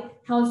like.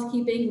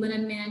 Housekeeping,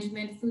 linen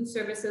management, food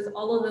services,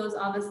 all of those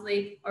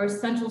obviously are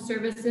essential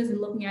services, and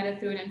looking at it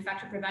through an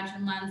infection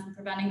prevention lens and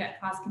preventing that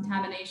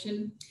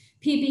cross-contamination.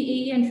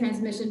 PPE and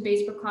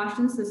transmission-based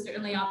precautions, so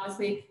certainly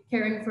obviously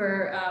caring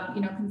for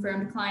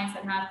confirmed clients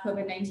that have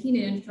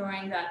COVID-19 and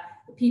ensuring that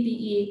the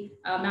PPE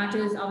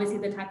matches obviously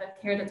the type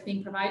of care that's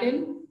being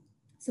provided.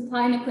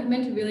 Supply and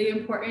equipment, really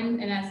important.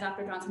 And as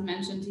Dr. Johnson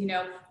mentioned,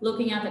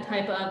 looking at the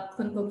type of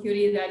clinical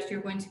acuity that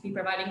you're going to be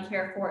providing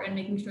care for and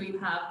making sure you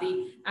have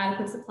the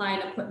adequate supply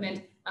and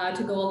equipment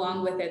to go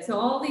along with it. So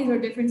all these are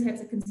different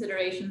types of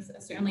considerations,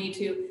 certainly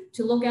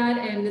to look at,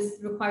 and this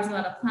requires a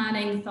lot of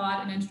planning,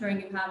 thought, and ensuring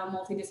you have a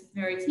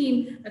multidisciplinary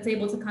team that's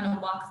able to kind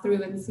of walk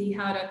through and see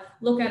how to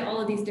look at all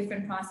of these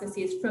different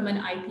processes from an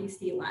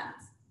IPC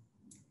lens.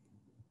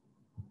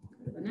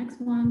 Go to the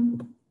next one.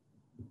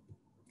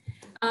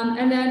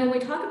 And then when we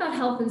talk about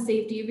health and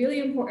safety, really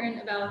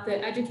important about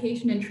the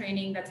education and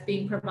training that's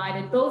being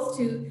provided both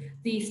to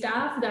the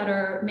staff that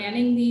are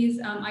manning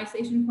these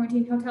isolation and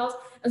quarantine hotels,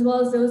 as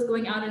well as those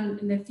going out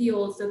in the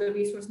field, so the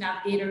resource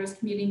navigators,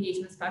 community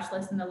engagement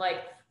specialists, and the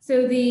like.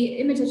 So the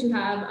image that you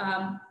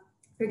have,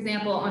 for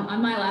example,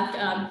 on my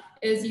left,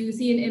 is you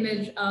see an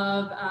image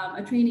of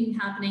a training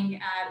happening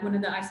at one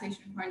of the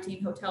isolation and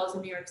quarantine hotels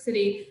in New York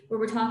City, where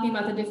we're talking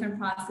about the different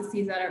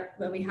processes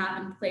that we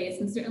have in place.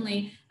 And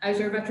certainly as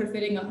you're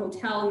retrofitting a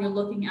hotel, you're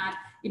looking at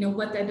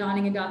what that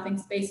donning and doffing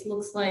space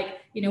looks like,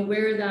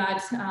 where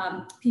that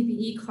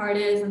PPE card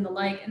is and the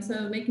like. And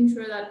so making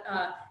sure that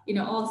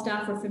all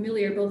staff are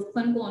familiar, both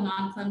clinical and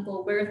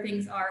non-clinical, where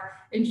things are,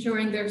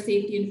 ensuring their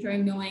safety,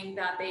 ensuring knowing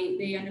that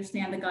they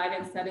understand the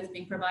guidance that is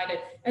being provided.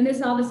 And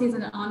this obviously is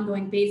an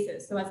ongoing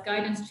basis. So as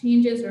guidance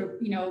changes, or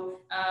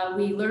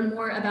we learn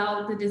more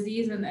about the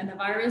disease and the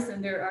virus,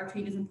 and there are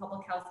changes in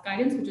public health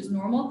guidance, which is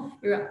normal,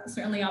 you're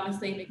certainly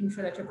obviously making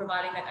sure that you're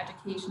providing that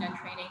education and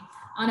training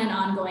on an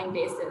ongoing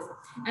basis.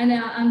 And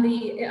on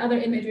the other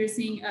image, you're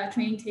seeing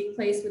training take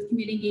place with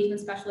community engagement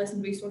specialists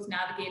and resource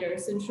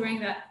navigators, ensuring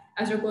that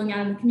as they're going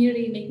out in the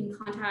community, making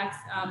contacts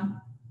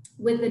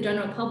with the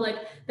general public,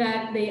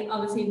 that they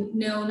obviously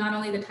know not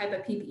only the type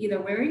of PPE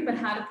they're wearing, but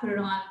how to put it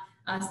on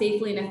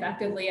safely and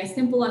effectively. As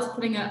simple as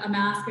putting a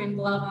mask and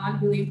glove on,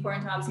 really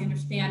important to obviously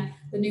understand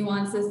the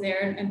nuances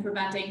there and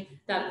preventing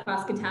that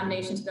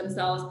cross-contamination to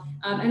themselves.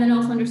 And then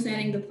also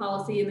understanding the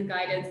policy and the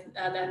guidance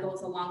that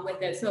goes along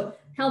with it. So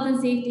health and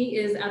safety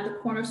is at the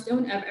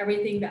cornerstone of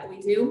everything that we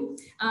do.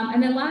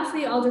 And then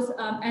lastly, I'll just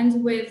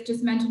end with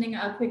just mentioning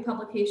a quick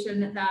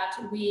publication that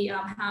we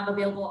have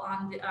available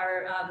on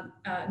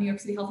our New York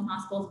City Health and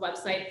Hospitals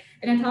website.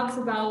 And it talks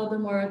about a little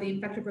bit more of the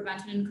infection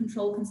prevention and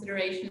control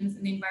considerations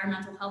and the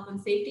environmental health and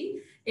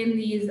safety in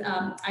these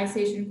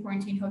isolation and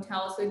quarantine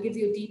hotels. So it gives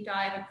you a deep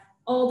dive of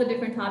all the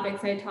different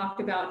topics I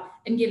talked about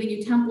and giving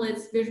you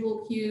templates,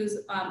 visual cues,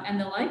 and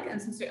the like.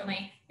 And so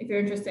certainly if you're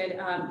interested,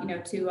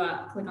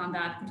 to click on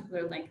that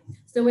particular link.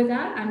 So with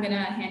that, I'm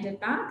gonna hand it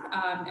back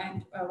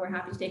and we're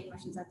happy to take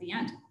questions at the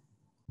end.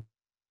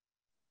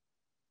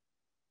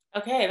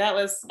 Okay, that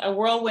was a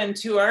whirlwind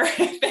tour.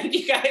 Thank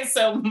you guys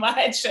so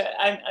much.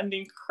 An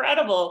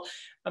incredible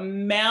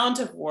amount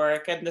of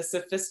work and the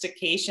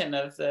sophistication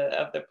of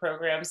the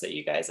programs that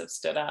you guys have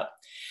stood up.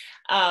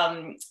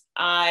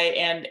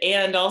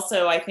 And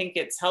also I think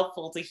it's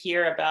helpful to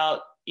hear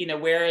about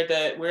where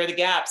are the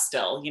gaps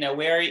still,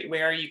 where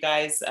are you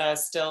guys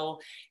still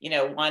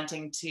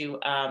wanting to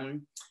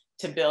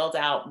build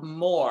out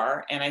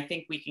more. And I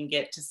think we can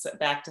get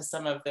back to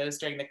some of those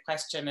during the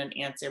question and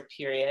answer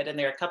period. And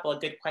there are a couple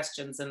of good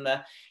questions in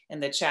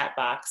the chat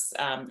box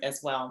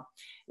as well.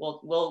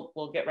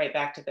 We'll get right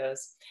back to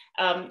those.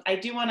 I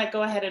do want to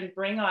go ahead and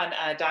bring on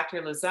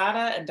Dr.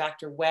 Lozada and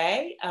Dr.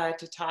 Wei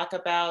to talk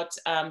about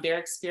their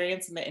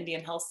experience in the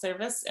Indian Health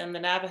Service in the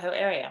Navajo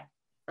area.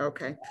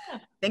 Okay,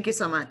 thank you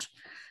so much.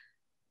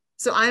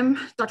 So I'm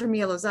Dr.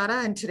 Mia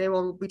Lozada, and today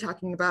we'll be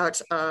talking about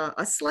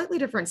a slightly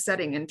different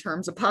setting in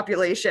terms of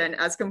population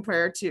as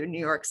compared to New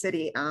York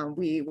City.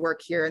 We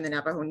work here in the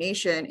Navajo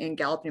Nation in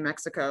Gallup, New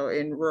Mexico,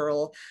 in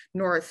rural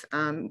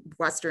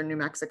northwestern New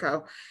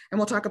Mexico. And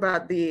we'll talk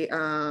about the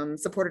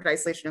supported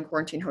isolation and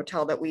quarantine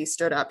hotel that we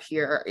stood up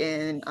here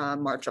in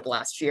March of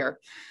last year.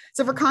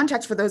 So for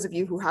context, for those of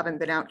you who haven't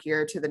been out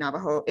here to the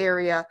Navajo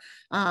area,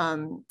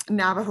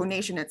 Navajo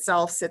Nation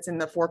itself sits in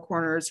the Four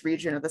Corners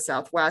region of the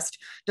Southwest,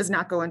 does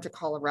not go into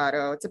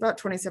Colorado. It's about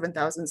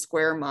 27,000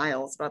 square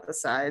miles, about the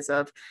size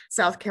of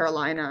South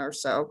Carolina or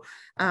so.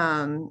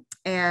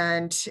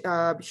 And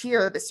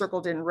here, the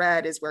circled in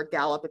red is where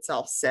Gallup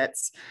itself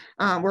sits.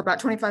 We're about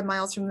 25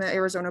 miles from the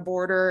Arizona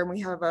border, and we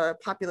have a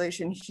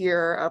population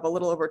here of a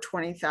little over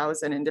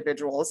 20,000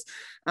 individuals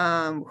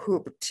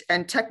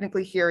and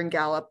technically here in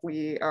Gallup,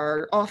 we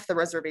are off the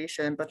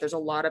reservation, but there's a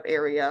lot of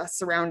area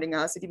surrounding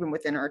us, and even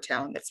within our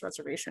town, that's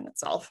reservation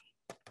itself.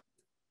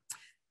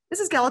 This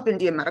is Gallup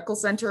Indian Medical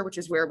Center, which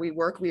is where we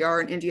work. We are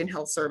an Indian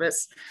Health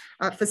Service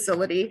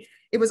facility.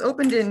 It was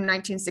opened in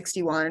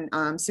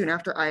 1961, soon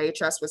after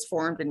IHS was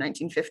formed in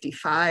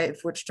 1955,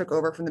 which took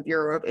over from the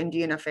Bureau of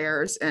Indian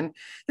Affairs. And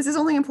this is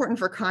only important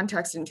for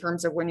context in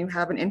terms of when you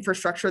have an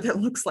infrastructure that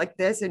looks like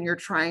this and you're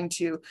trying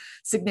to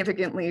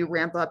significantly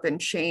ramp up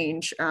and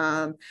change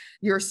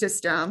your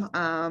system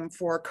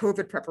for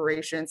COVID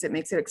preparations. It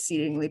makes it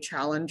exceedingly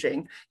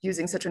challenging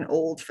using such an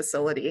old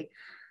facility.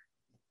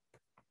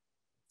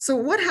 So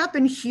what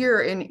happened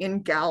here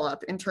in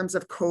Gallup in terms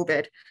of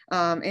COVID,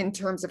 in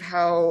terms of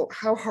how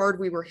hard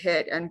we were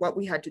hit and what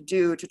we had to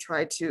do to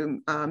try to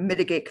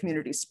mitigate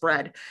community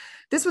spread?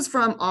 This was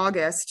from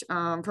August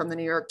from the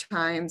New York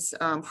Times,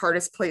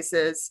 hardest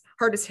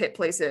hit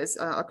places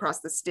across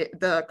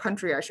the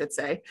country, I should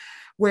say,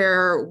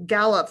 where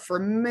Gallup for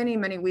many,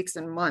 many weeks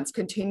and months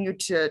continued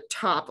to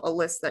top a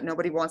list that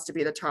nobody wants to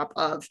be the top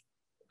of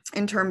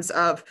in terms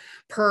of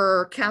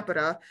per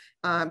capita,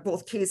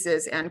 both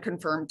cases and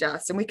confirmed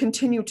deaths. And we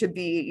continue to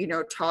be,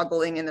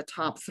 toggling in the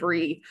top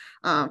 3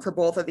 for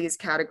both of these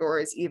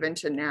categories, even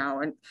to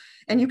now.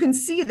 And you can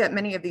see that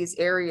many of these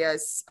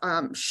areas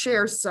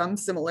share some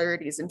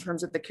similarities in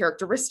terms of the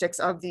characteristics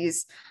of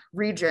these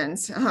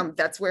regions.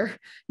 That's where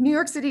New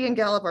York City and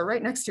Gallup are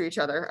right next to each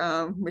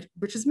other,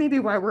 which is maybe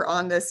why we're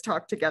on this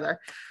talk together.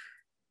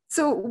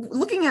 So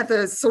looking at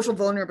the social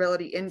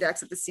vulnerability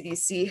index that the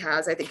CDC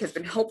has, I think has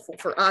been helpful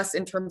for us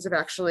in terms of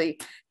actually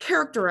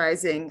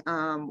characterizing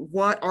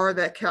what are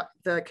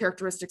the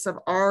characteristics of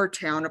our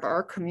town, of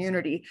our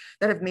community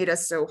that have made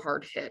us so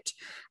hard hit.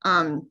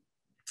 And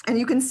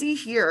you can see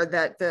here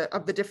that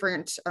of the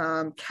different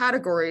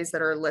categories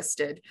that are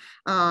listed,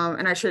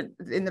 and I should,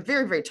 in the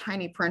very, very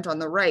tiny print on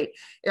the right,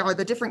 are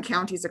the different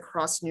counties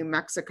across New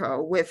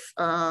Mexico with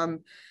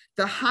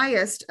the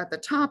highest at the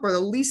top are the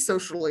least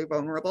socially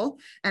vulnerable,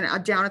 and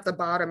down at the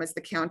bottom is the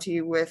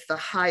county with the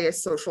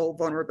highest social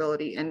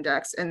vulnerability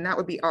index, and that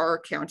would be our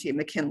county,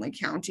 McKinley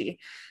County.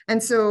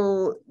 And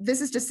so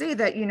this is to say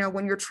that,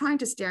 when you're trying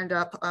to stand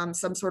up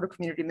some sort of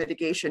community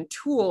mitigation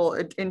tool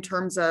in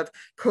terms of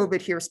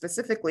COVID here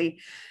specifically,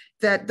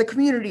 that the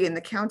community and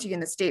the county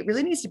and the state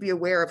really needs to be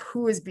aware of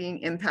who is being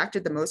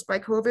impacted the most by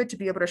COVID to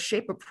be able to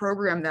shape a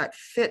program that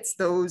fits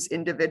those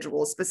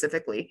individuals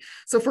specifically.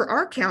 So for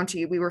our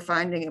county, we were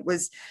finding it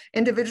was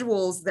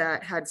individuals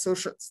that had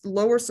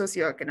lower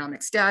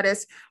socioeconomic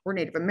status, were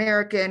Native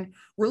American,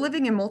 were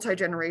living in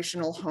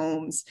multi-generational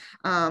homes.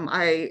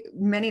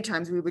 Many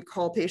times we would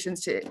call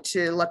patients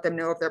to let them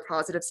know of their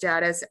positive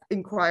status,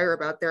 inquire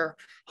about their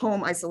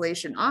home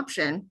isolation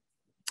option.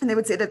 And they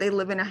would say that they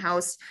live in a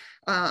house,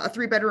 a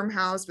 3-bedroom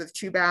house with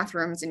 2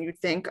 bathrooms, and you'd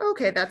think,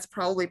 okay, that's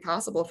probably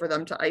possible for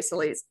them to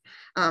isolate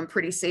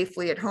pretty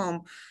safely at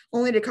home,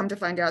 only to come to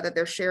find out that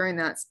they're sharing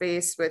that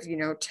space with,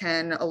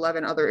 10,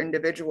 11 other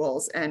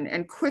individuals.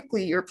 And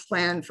quickly your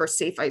plan for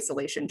safe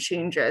isolation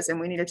changes, and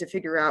we needed to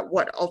figure out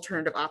what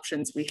alternative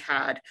options we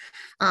had.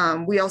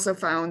 We also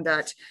found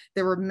that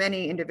there were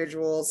many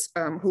individuals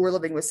who were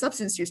living with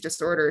substance use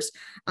disorders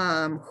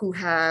who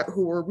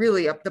were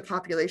really the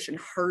population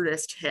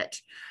hardest hit.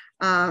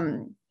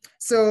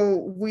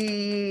 So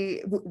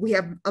we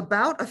have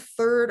about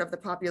 1/3 of the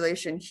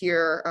population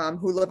here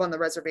who live on the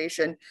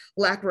reservation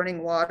lack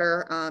running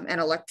water and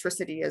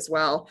electricity as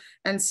well.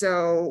 And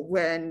so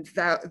when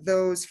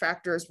those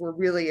factors were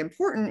really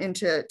important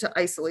into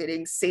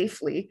isolating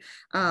safely,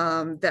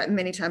 that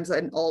many times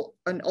an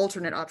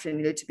alternate option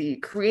needed to be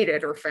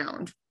created or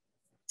found.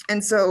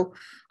 And so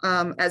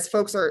as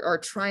folks are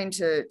trying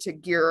to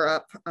gear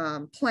up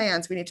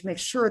plans, we need to make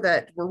sure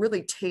that we're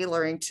really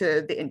tailoring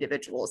to the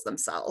individuals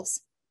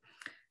themselves.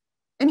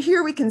 And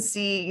here we can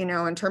see,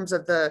 in terms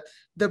of the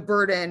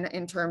burden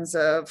in terms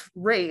of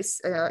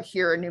race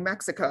here in New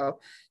Mexico,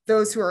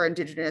 those who are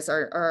indigenous,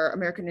 our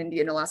American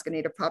Indian Alaska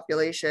Native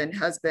population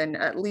has been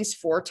at least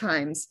 4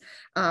 times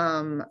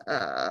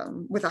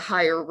with a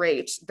higher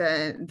rate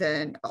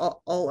than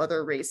all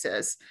other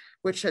races,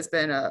 which has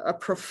been a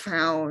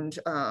profound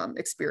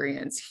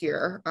experience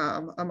here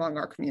among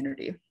our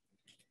community.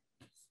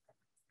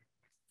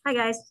 Hi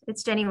guys,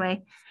 it's Jenny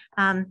Way.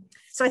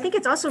 So I think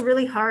it's also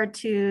really hard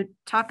to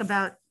talk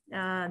about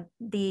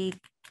the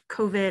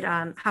COVID,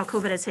 how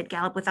COVID has hit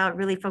Gallup without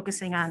really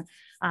focusing on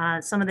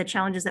some of the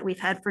challenges that we've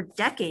had for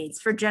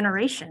decades, for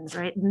generations,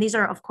 right? And these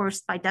are, of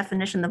course, by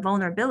definition, the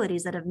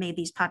vulnerabilities that have made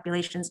these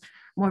populations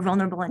more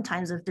vulnerable in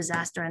times of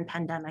disaster and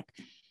pandemic.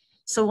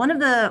 So one of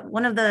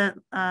the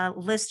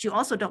lists you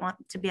also don't want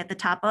to be at the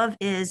top of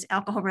is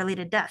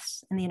alcohol-related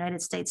deaths in the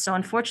United States. So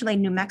unfortunately,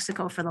 New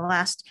Mexico for the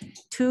last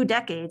 2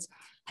 decades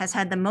has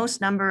had the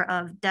most number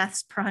of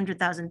deaths per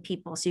 100,000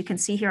 people. So you can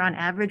see here on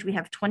average, we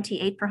have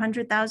 28 per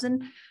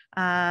 100,000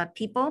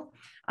 people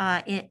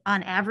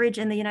on average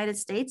in the United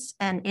States.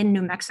 And in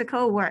New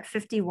Mexico, we're at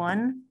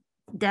 51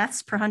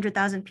 deaths per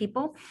 100,000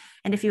 people.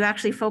 And if you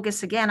actually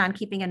focus again on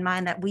keeping in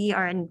mind that we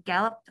are in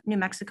Gallup, New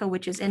Mexico,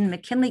 which is in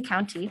McKinley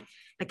County,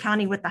 the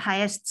county with the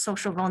highest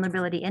social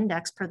vulnerability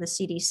index per the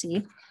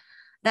CDC,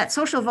 That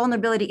social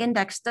vulnerability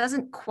index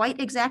doesn't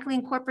quite exactly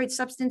incorporate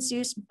substance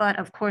use, but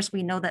of course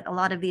we know that a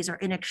lot of these are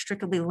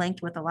inextricably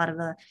linked with a lot of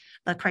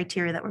the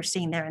criteria that we're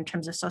seeing there in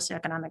terms of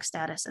socioeconomic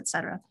status, et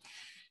cetera.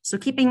 So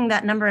keeping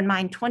that number in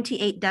mind,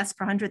 28 deaths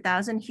per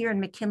 100,000. Here in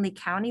McKinley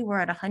County, we're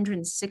at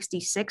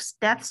 166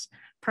 deaths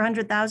per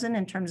 100,000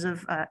 in terms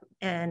of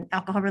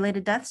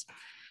alcohol-related deaths.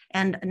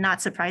 And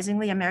not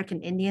surprisingly,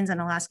 American Indians and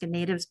Alaska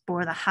Natives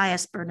bore the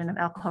highest burden of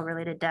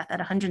alcohol-related death at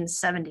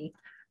 170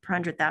 per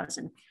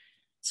 100,000.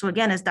 So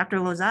again, as Dr.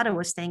 Lozada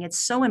was saying, it's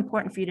so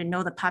important for you to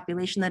know the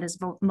population that is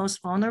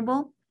most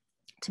vulnerable,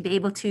 to be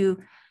able to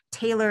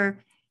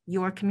tailor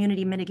your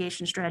community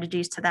mitigation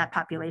strategies to that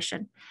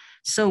population.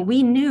 So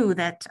we knew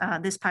that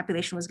this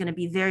population was going to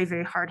be very,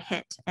 very hard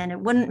hit, and it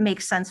wouldn't make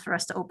sense for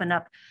us to open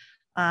up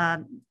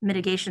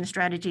mitigation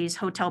strategies,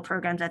 hotel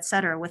programs, et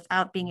cetera,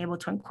 without being able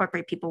to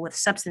incorporate people with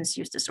substance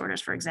use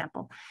disorders, for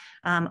example.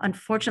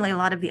 Unfortunately, a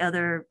lot of the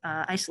other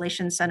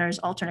isolation centers,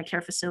 alternate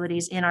care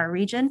facilities in our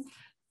region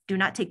do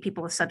not take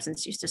people with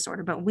substance use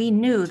disorder, but we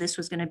knew this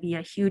was going to be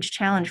a huge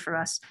challenge for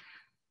us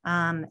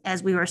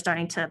as we were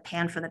starting to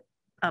plan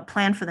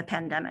for the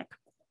pandemic.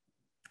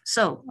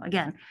 So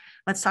again,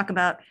 let's talk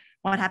about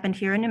what happened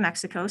here in New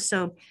Mexico.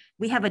 So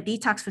we have a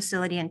detox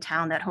facility in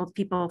town that holds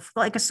people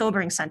like a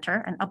sobering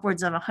center, and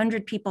upwards of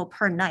 100 people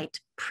per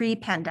night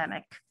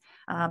pre-pandemic.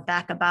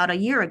 Back about a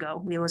year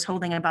ago, we was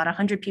holding about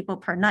 100 people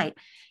per night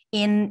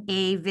in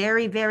a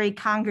very, very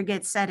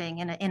congregate setting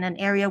in an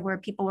area where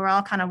people were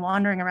all kind of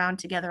wandering around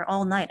together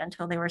all night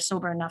until they were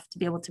sober enough to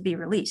be able to be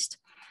released.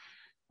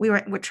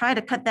 We're trying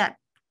to cut that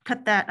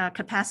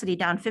capacity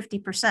down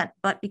 50%,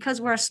 but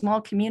because we're a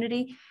small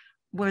community,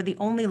 we're the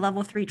only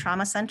level 3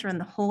 trauma center in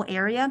the whole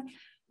area.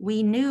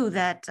 We knew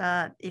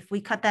that if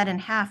we cut that in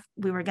half,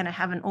 we were going to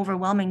have an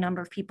overwhelming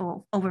number of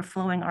people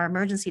overflowing our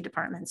emergency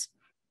departments.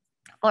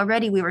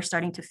 Already we were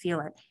starting to feel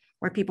it,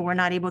 where people were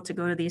not able to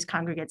go to these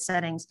congregate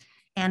settings,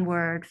 and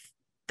were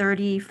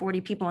 30,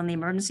 40 people in the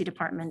emergency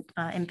department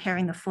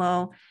impairing the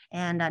flow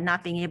and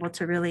not being able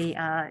to really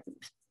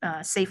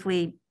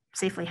safely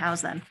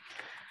house them.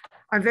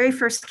 Our very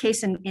first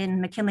case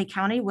in McKinley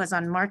County was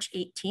on March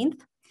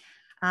 18th.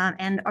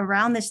 And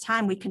around this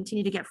time, we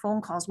continued to get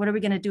phone calls. What are we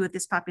going to do with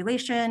this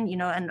population? You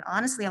know, and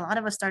honestly, a lot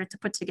of us started to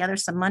put together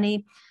some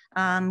money.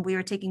 We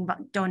were taking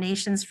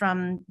donations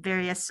from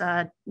various,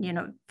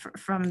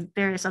 from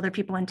various other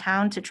people in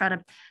town to try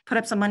to put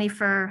up some money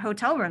for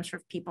hotel rooms for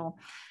people.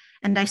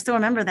 And I still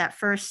remember that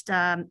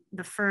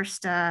the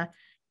first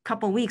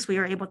couple weeks, we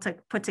were able to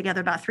put together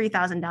about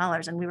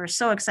 $3,000, and we were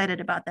so excited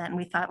about that. And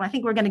we thought, well, I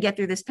think we're going to get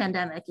through this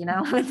pandemic, you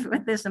know,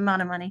 with this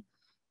amount of money.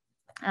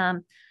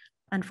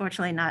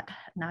 Unfortunately, not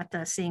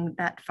seeing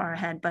that far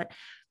ahead. But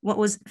what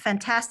was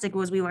fantastic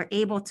was we were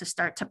able to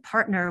start to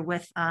partner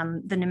with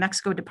the New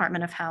Mexico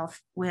Department of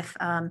Health,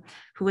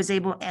 who was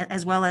able,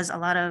 as well as a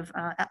lot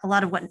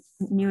of what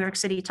New York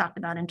City talked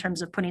about in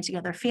terms of putting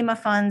together FEMA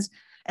funds,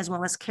 as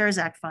well as CARES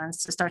Act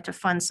funds to start to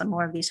fund some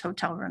more of these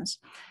hotel rooms.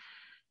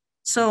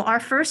 So our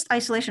first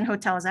isolation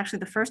hotel is actually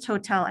the first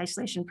hotel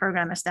isolation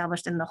program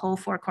established in the whole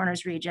Four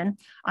Corners region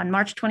on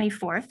March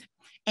 24th.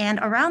 And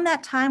around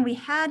that time, we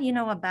had,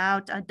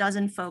 about a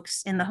dozen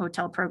folks in the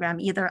hotel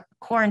program, either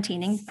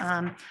quarantining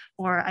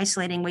or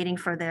isolating, waiting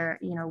for their,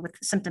 with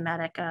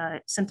symptomatic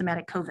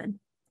COVID.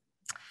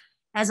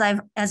 As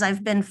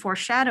I've been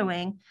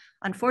foreshadowing,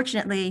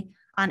 unfortunately,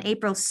 on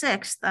April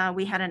 6th,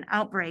 we had an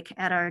outbreak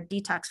at our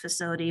detox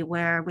facility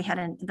where we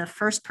had the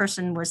first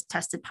person was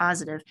tested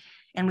positive.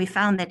 And we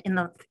found that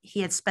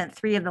he had spent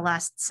 3 of the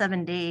last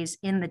 7 days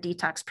in the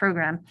detox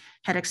program,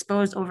 had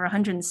exposed over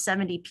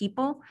 170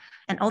 people.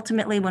 And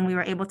ultimately, when we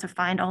were able to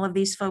find all of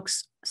these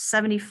folks,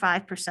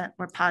 75%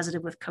 were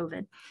positive with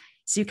COVID.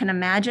 So you can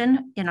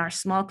imagine in our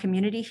small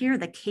community here,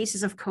 the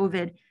cases of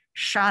COVID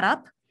shot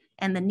up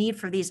and the need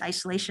for these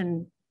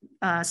isolation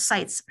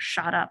sites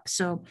shot up.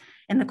 So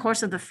in the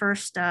course of the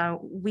first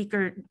week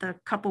or the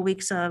couple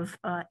weeks of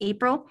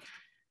April,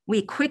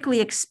 we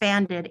quickly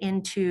expanded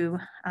into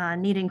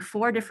needing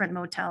 4 different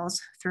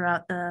motels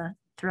throughout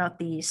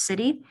the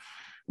city.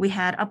 We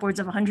had upwards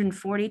of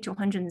 140 to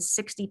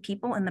 160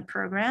 people in the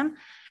program.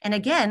 And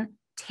again,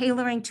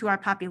 tailoring to our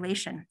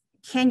population.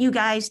 Can you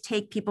guys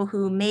take people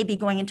who may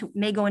go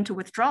into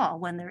withdrawal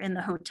when they're in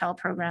the hotel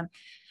program?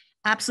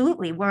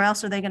 Absolutely. Where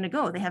else are they going to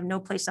go? They have no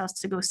place else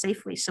to go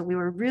safely. So we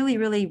were really,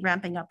 really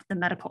ramping up the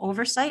medical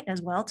oversight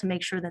as well to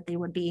make sure that they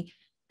would be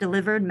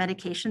delivered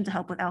medication to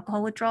help with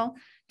alcohol withdrawal,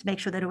 to make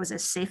sure that it was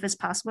as safe as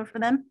possible for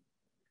them.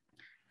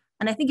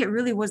 And I think it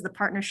really was the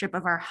partnership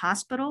of our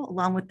hospital,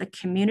 along with the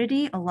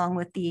community, along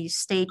with the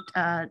state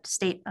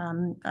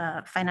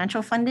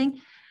financial funding,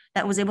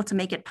 that was able to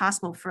make it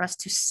possible for us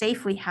to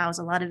safely house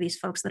a lot of these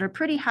folks that are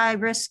pretty high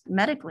risk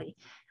medically,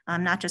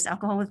 not just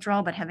alcohol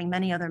withdrawal, but having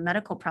many other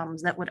medical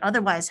problems that would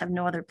otherwise have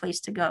no other place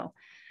to go.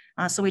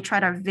 So we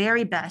tried our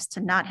very best to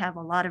not have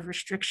a lot of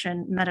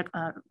restrictive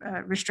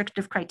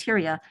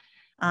criteria,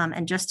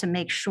 and just to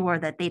make sure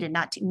that they did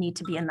not need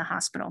to be in the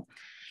hospital.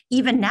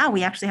 Even now,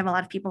 we actually have a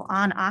lot of people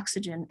on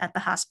oxygen at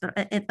the hospital,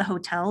 at the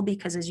hotel,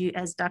 because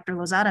as Dr.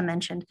 Lozada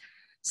mentioned,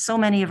 so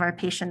many of our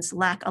patients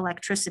lack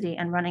electricity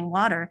and running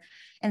water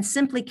and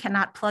simply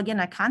cannot plug in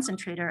a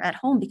concentrator at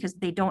home because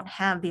they don't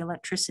have the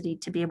electricity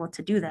to be able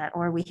to do that.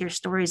 Or we hear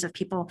stories of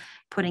people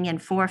putting in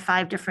 4 or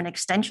 5 different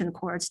extension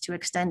cords to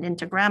extend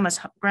into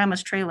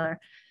grandma's trailer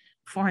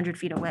 400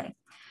 feet away.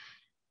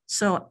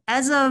 So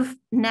as of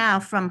now,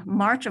 from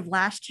March of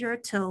last year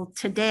till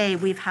today,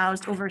 we've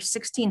housed over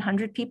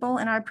 1,600 people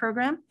in our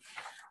program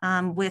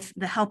with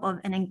the help of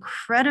an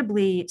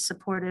incredibly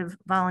supportive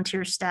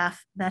volunteer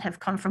staff that have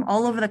come from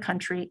all over the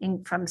country,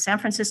 from San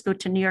Francisco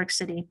to New York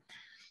City.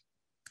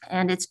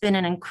 And it's been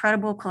an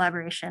incredible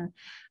collaboration.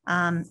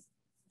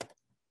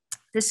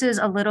 This is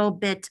a little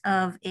bit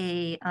of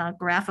a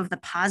graph of the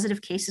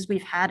positive cases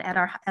we've had at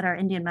our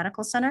Indian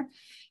Medical Center.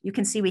 You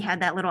can see we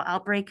had that little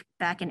outbreak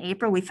back in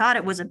April. We thought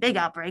it was a big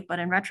outbreak, but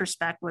in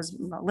retrospect was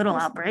a little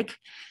outbreak.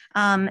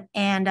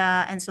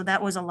 And so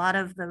that was a lot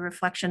of the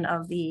reflection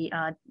of the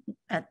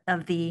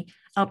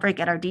outbreak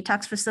at our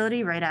detox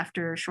facility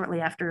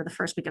shortly after the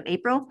first week of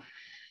April.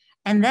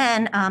 And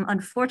then,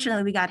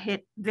 unfortunately, we got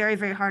hit very,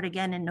 very hard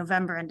again in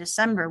November and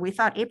December. We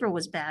thought April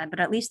was bad,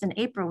 but at least in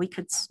April, we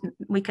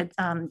could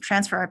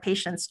transfer our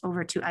patients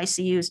over to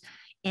ICUs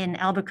in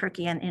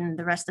Albuquerque and in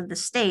the rest of the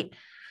state.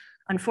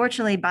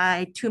 Unfortunately,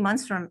 by 2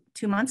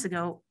 months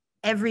ago,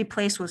 every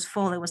place was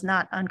full. It was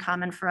not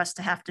uncommon for us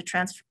to have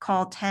to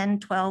call 10,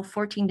 12,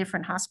 14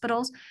 different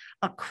hospitals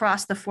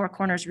across the Four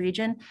Corners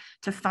region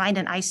to find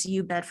an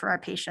ICU bed for our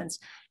patients.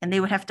 And they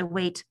would have to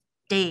wait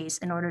days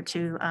in order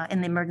to,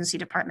 in the emergency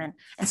department.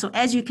 And so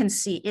as you can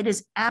see, it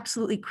is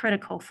absolutely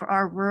critical for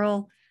our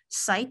rural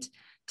site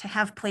to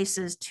have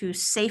places to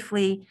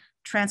safely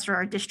transfer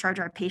or discharge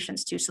our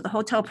patients to. So the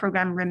hotel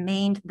program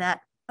remained that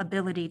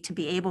ability to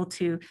be able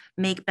to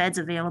make beds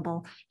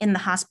available in the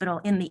hospital,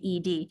 in the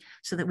ED,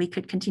 so that we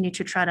could continue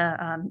to try to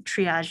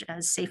triage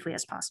as safely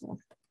as possible.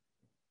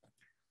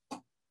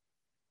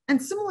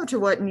 And similar to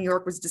what New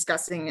York was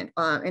discussing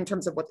in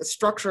terms of what the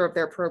structure of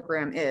their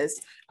program is,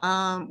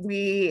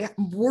 we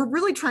were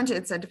really trying to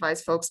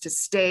incentivize folks to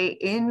stay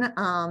in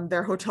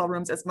their hotel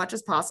rooms as much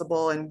as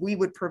possible, and we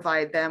would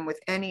provide them with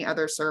any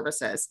other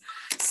services.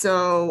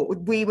 So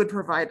we would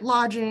provide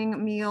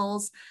lodging,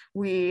 meals.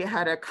 We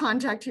had a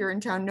contact here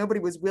in town. Nobody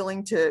was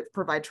willing to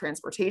provide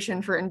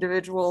transportation for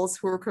individuals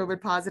who were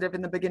COVID positive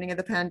in the beginning of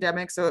the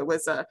pandemic. So it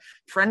was a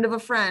friend of a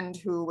friend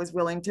who was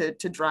willing to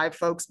drive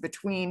folks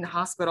between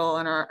hospital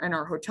and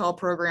our hotel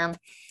program.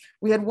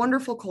 We had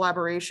wonderful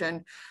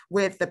collaboration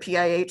with the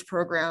PIH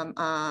program,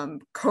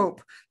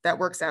 COPE, that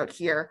works out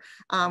here,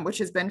 which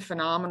has been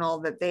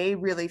phenomenal. That they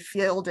really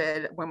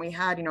fielded, when we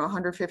had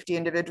 150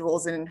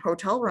 individuals in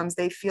hotel rooms,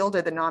 they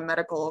fielded the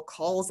non-medical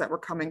calls that were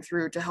coming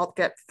through to help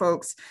get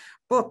folks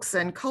books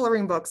and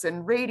coloring books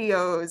and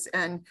radios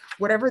and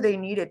whatever they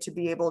needed to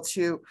be able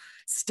to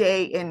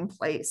stay in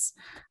place.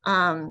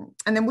 And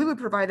then we would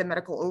provide the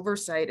medical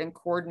oversight and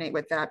coordinate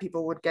with that.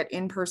 People would get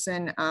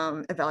in-person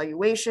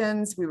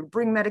evaluations. We would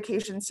bring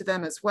medications to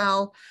them as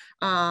well.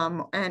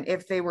 And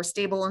if they were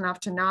stable enough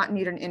to not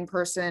need an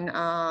in-person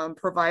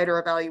provider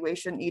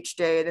evaluation each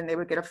day, then they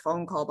would get a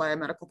phone call by a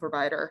medical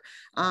provider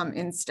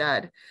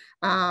instead.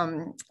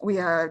 We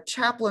have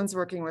chaplains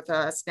working with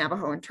us,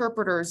 Navajo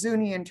interpreters,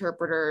 Zuni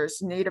interpreters,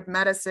 Native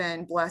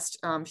medicine, blessed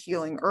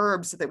healing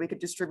herbs, so that we could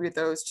distribute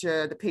those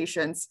to the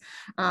patients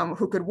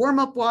who could warm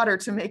up water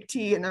to make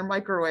tea in their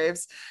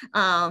microwaves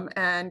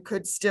and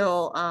could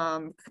still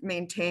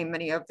maintain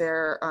many of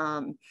their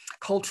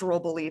cultural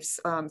beliefs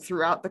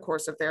throughout the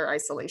course of their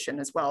isolation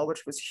as well,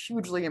 which was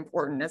hugely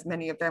important, as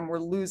many of them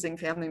were losing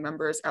family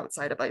members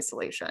outside of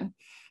isolation.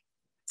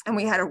 And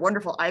we had a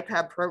wonderful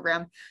iPad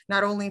program,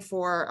 not only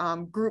for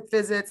group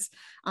visits,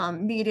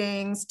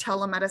 meetings,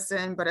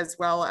 telemedicine, but as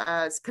well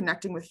as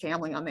connecting with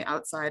family on the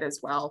outside as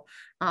well,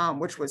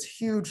 which was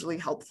hugely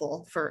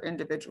helpful for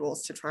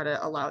individuals to try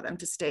to allow them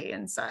to stay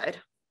inside.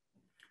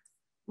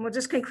 We'll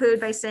just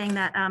conclude by saying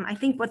that I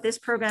think what this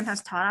program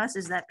has taught us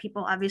is that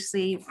people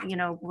obviously,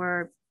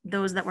 were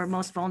those that were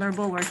most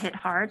vulnerable were hit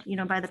hard,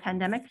 by the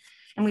pandemic.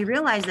 And we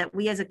realize that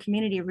we as a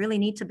community really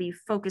need to be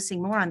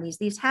focusing more on these.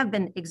 These have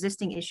been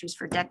existing issues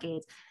for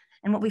decades.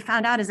 And what we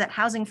found out is that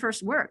housing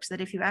first works,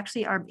 that if you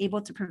actually are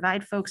able to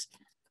provide folks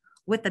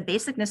with the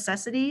basic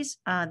necessities,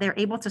 they're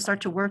able to start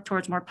to work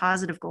towards more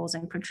positive goals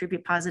and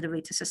contribute positively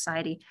to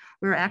society.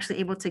 We were actually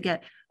able to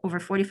get over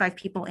 45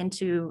 people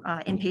into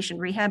inpatient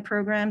rehab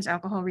programs,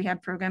 alcohol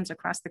rehab programs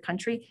across the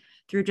country,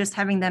 through just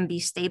having them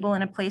be stable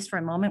in a place for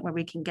a moment where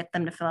we can get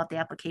them to fill out the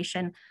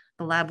application,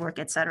 the lab work,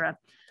 et cetera.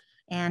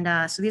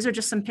 And so these are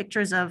just some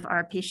pictures of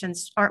our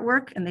patients'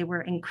 artwork, and they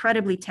were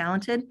incredibly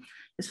talented.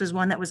 This was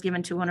one that was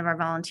given to one of our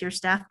volunteer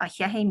staff.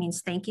 Ahiahe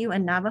means thank you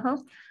in Navajo.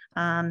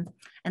 And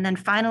then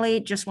finally,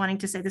 just wanting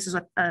to say this is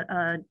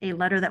a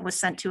letter that was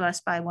sent to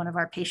us by one of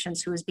our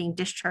patients who is being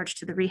discharged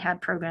to the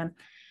rehab program.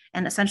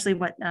 And essentially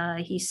what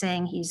he's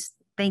saying, he's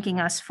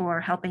thanking us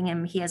for helping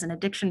him. He has an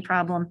addiction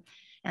problem,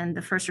 and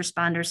the first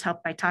responders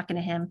helped by talking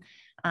to him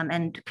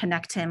and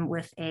connect him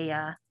with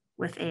a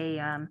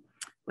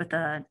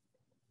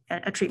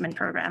treatment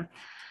program.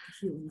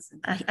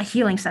 A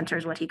healing center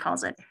is what he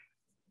calls it.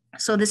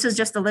 So this is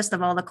just a list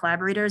of all the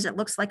collaborators. It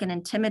looks like an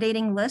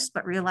intimidating list,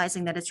 but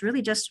realizing that it's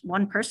really just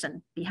one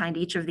person behind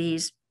each of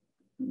these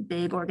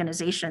big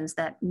organizations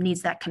that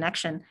needs that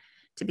connection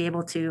to be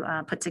able to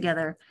put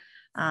together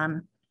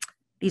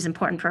these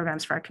important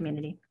programs for our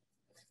community.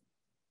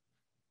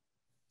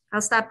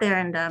 I'll stop there,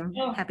 and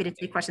happy to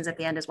take questions at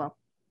the end as well.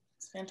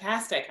 It's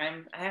fantastic.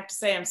 I have to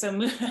say, I'm so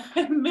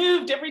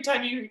moved every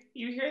time you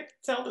hear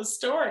tell the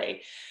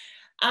story.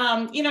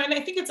 You know, and I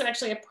think it's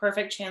actually a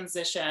perfect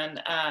transition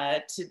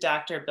to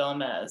Dr.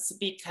 Bilmes,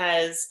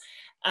 because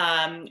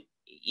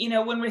you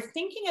know, when we're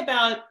thinking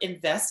about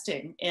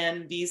investing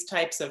in these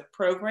types of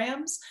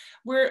programs,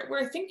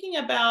 we're thinking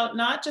about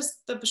not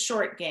just the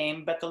short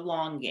game, but the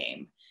long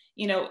game.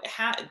 You know,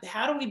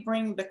 how do we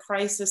bring the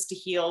crisis to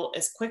heal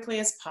as quickly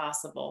as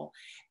possible?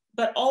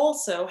 But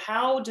also,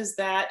 how does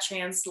that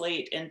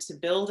translate into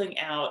building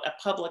out a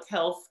public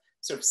health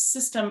sort of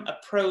system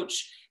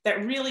approach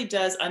that really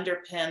does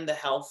underpin the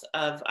health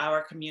of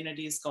our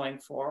communities going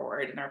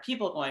forward and our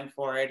people going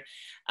forward?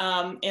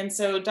 And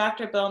so,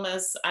 Dr.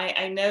 Bilmes,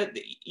 I know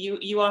that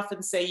you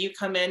often say you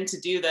come in to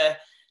do the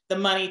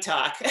money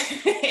talk,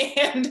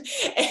 and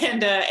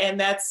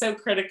that's so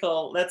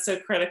critical. That's so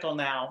critical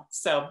now.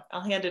 So I'll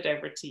hand it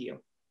over to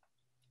you.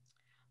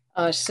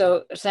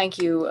 So thank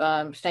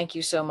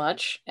you so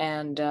much.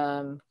 And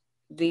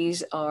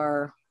this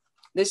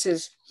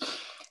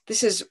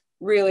is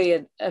really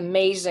an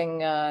amazing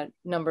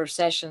number of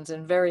sessions,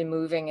 and very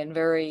moving, and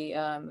very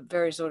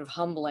sort of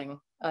humbling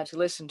to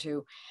listen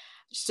to.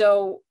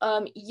 So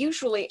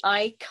usually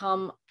I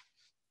come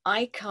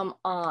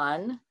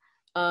on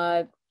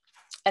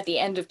at the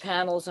end of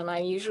panels, and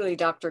I'm usually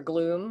Dr.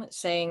 Gloom,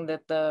 saying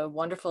that the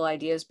wonderful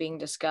ideas being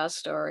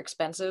discussed are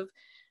expensive,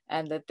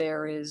 and that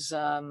there is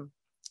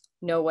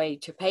no way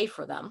to pay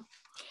for them.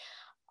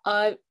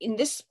 In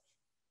this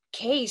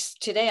case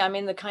today, I'm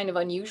in the kind of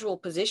unusual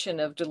position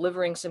of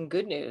delivering some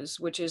good news,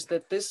 which is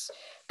that this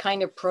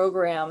kind of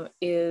program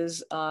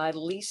is at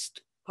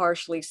least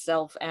partially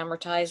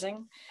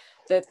self-amortizing,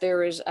 that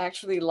there is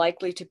actually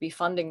likely to be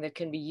funding that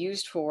can be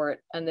used for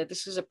it, and that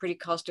this is a pretty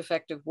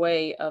cost-effective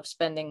way of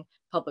spending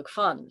public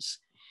funds.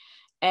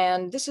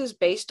 And this is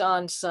based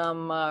on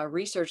some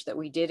research that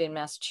we did in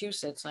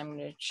Massachusetts. I'm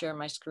going to share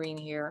my screen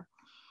here.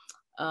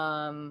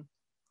 Are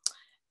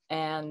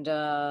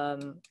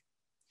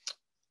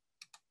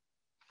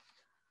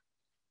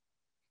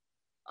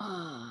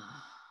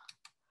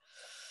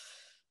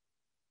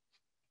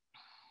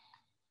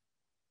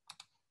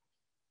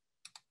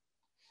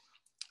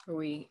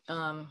we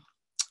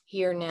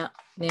here now?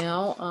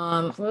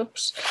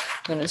 Whoops,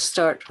 I'm going to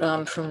start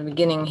from the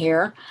beginning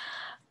here.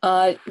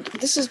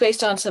 This is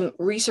based on some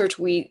research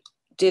we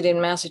did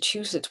in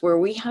Massachusetts, where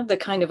we had the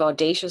kind of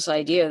audacious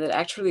idea that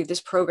actually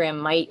this program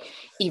might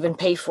even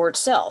pay for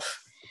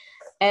itself.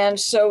 And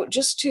so,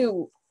 just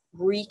to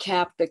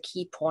recap the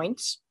key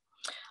points,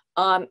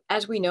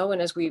 as we know,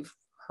 and as we've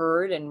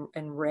heard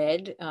and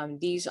read,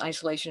 these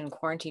isolation and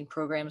quarantine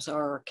programs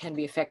can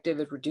be effective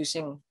at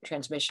reducing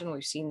transmission.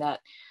 We've seen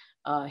that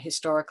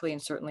historically,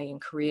 and certainly in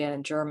Korea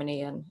and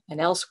Germany and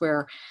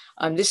elsewhere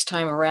this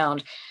time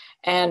around.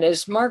 And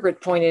as Margaret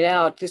pointed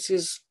out, this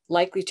is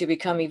likely to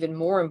become even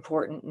more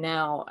important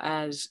now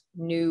as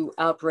new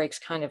outbreaks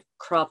kind of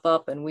crop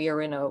up, and we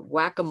are in a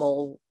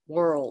whack-a-mole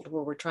world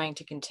where we're trying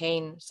to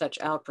contain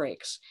such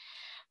outbreaks.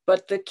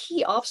 But the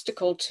key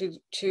obstacle to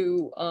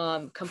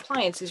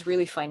compliance is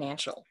really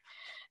financial,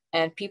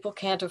 and people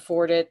can't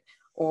afford it,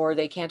 or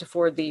they can't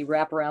afford the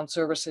wraparound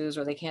services,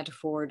 or they can't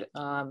afford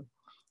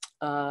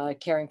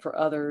caring for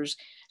others.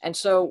 And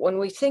so when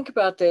we think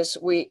about this,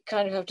 we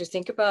kind of have to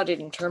think about it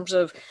in terms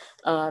of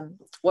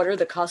what are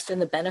the costs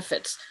and the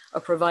benefits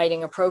of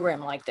providing a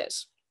program like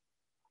this.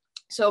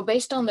 So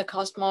based on the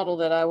cost model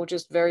that I will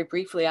just very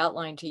briefly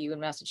outline to you in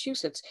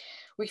Massachusetts,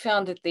 we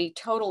found that the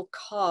total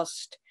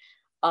cost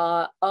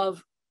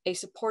of a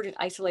supported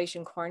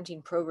isolation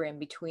quarantine program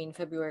between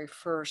February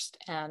 1st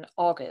and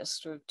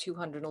August, or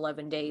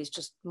 211 days,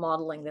 just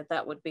modeling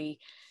that would be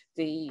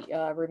the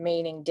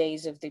remaining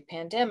days of the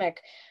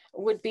pandemic,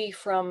 would be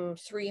from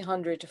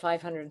 300 to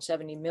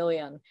 570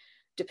 million,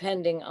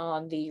 depending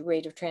on the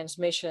rate of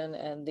transmission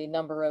and the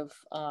number of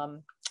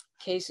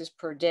cases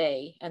per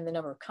day and the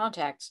number of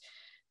contacts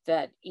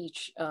that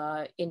each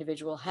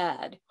individual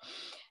had.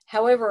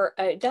 However,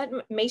 that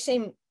may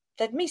seem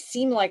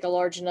like a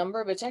large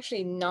number, but it's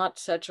actually not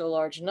such a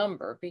large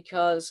number,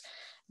 because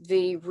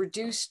the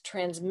reduced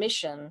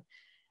transmission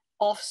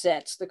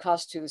offsets the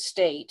cost to the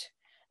state.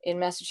 In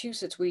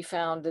Massachusetts, we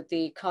found that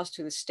the cost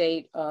to the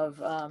state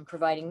of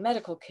providing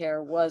medical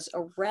care was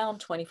around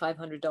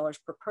 $2,500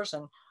 per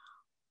person,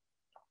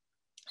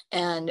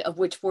 and of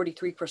which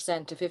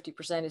 43% to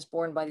 50% is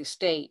borne by the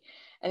state.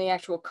 And the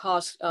actual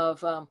cost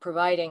of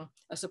providing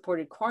a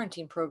supported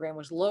quarantine program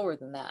was lower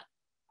than that.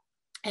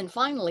 And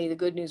finally, the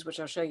good news, which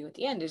I'll show you at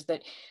the end, is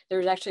that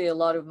there's actually a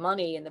lot of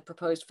money in the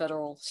proposed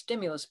federal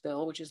stimulus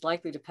bill, which is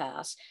likely to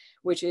pass,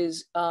 which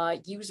is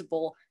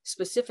usable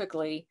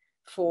specifically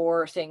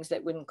for things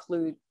that would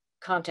include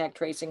contact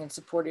tracing and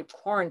supported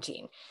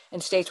quarantine.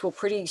 And states will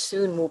pretty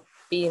soon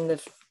be in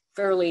the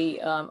fairly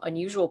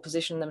unusual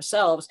position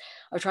themselves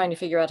of trying to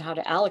figure out how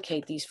to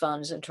allocate these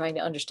funds and trying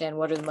to understand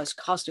what are the most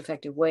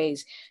cost-effective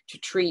ways to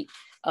treat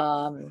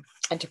and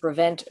to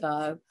prevent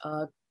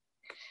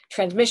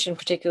transmission,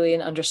 particularly in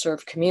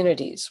underserved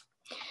communities.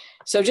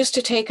 So just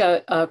to take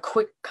a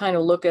quick kind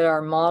of look at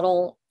our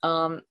model,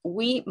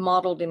 we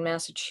modeled in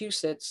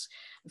Massachusetts,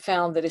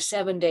 found that a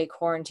 7-day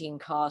quarantine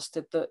cost,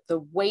 that the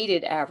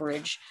weighted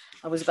average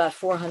was about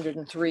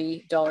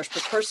 $403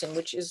 per person,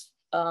 which is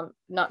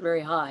not very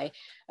high.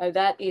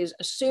 That is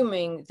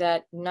assuming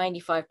that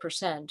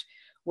 95%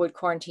 would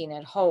quarantine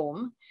at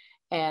home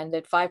and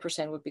that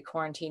 5% would be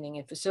quarantining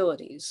in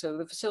facilities. So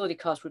the facility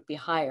cost would be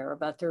higher,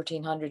 about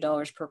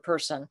 $1,300 per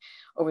person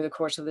over the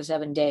course of the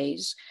 7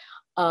 days,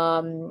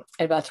 and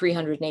about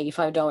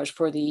 $385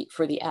 for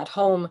the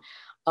at-home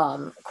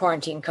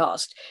quarantine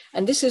cost.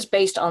 And this is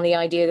based on the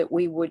idea that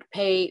we would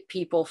pay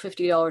people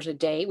 $50 a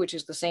day, which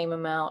is the same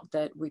amount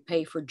that we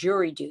pay for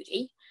jury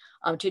duty,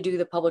 to do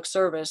the public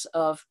service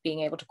of being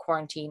able to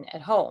quarantine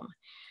at home.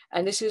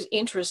 And this is,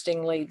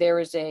 interestingly, there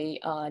is a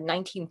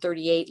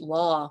 1938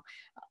 law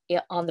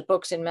on the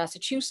books in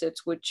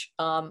Massachusetts, which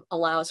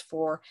allows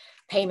for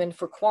payment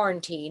for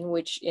quarantine,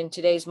 which in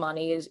today's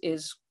money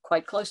is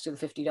quite close to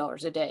the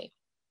 $50 a day.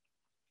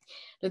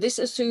 Now, this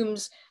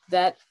assumes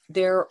that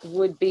there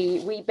would be,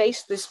 we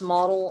base this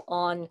model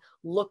on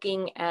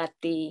looking at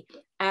the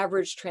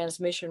average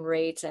transmission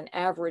rates and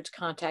average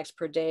contacts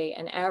per day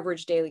and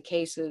average daily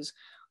cases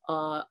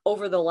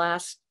over the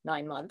last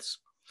 9 months.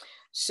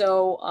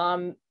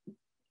 So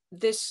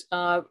this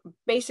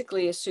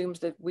basically assumes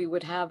that we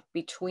would have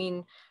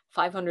between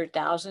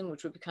 500,000,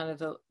 which would be kind of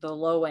the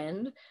low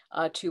end,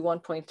 to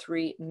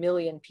 1.3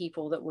 million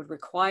people that would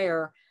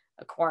require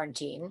a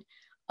quarantine.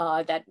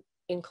 That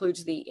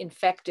includes the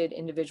infected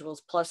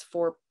individuals plus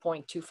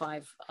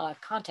 4.25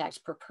 contacts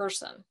per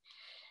person.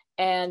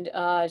 And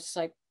it's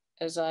like,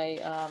 as I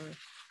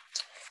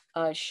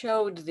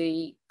showed,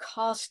 the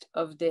cost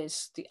of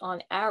this,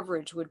 on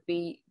average would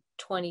be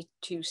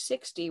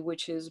 $2,260,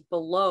 which is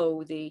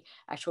below the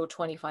actual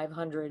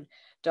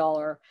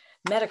 $2,500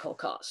 medical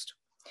cost.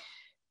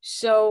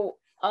 So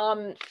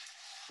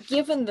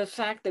given the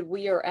fact that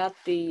we are at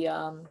the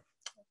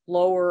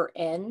lower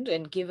end,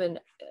 and given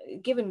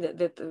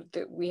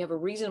that we have a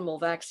reasonable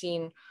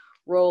vaccine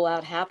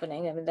rollout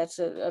happening, I mean, that's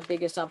a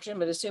big assumption,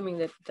 but assuming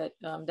that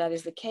that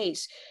is the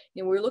case,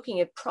 you know, we're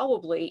looking at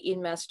probably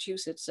in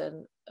Massachusetts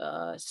and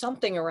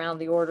something around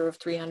the order of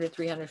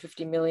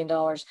 $350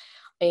 million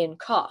in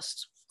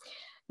costs.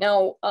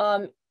 Now,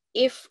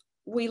 if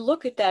we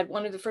look at that,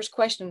 one of the first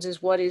questions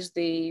is, what is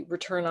the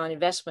return on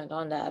investment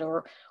on that,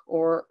 or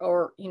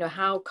you know,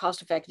 how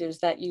cost effective is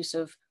that use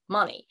of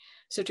money?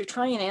 So to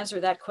try and answer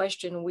that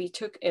question, we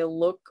took a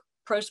look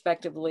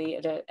prospectively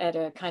at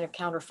a kind of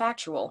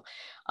counterfactual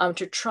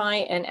to try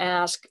and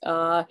ask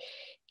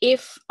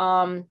if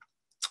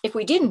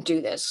we didn't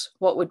do this,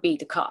 what would be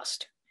the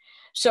cost?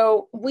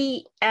 So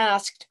we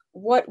asked,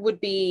 what would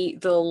be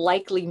the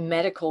likely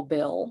medical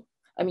bill?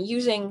 I mean,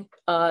 using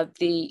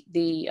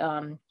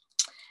the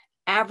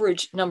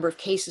average number of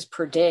cases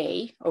per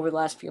day over the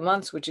last few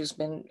months, which has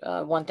been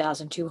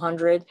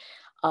 1,200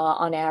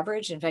 on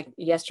average. In fact,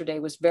 yesterday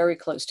was very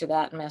close to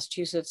that in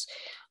Massachusetts.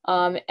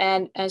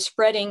 And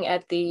spreading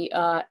at the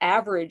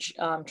average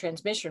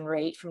transmission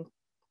rate from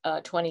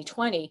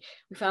 2020,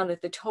 we found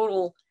that the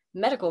total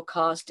medical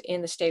cost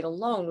in the state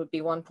alone would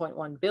be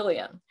 1.1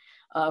 billion,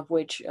 of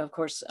which, of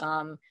course,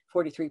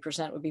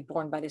 43% would be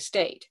borne by the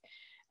state.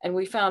 And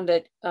we found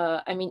that,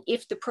 I mean,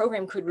 if the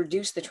program could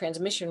reduce the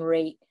transmission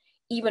rate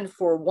even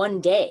for 1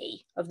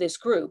 day of this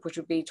group, which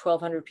would be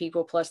 1,200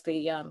 people plus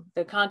the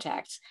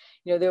contacts,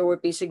 you know, there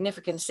would be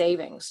significant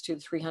savings to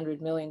the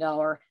 $300 million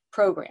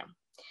program.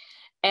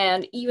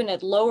 And even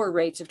at lower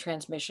rates of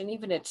transmission,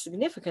 even at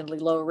significantly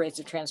lower rates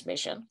of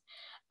transmission,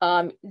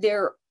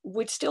 there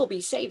would still be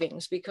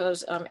savings,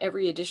 because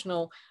every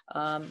additional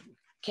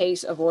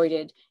case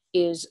avoided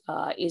is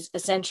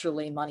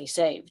essentially money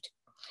saved.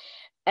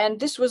 And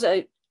this was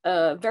a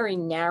very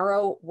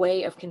narrow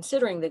way of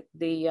considering the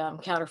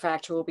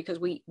counterfactual, because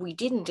we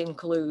didn't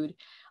include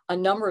a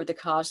number of the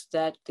costs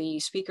that the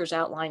speakers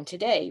outlined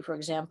today. For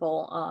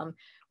example,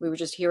 we were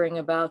just hearing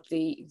about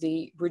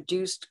the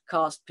reduced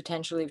cost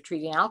potentially of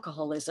treating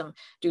alcoholism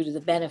due to the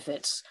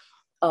benefits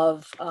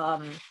of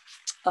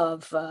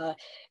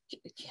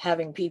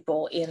having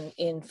people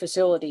in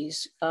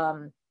facilities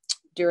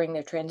during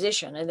their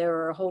transition. And there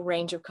are a whole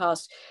range of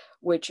costs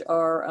which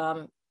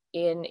are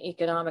in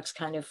economics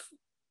kind of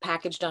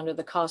packaged under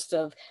the cost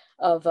of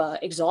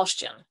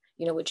exhaustion,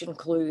 you know, which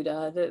include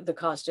the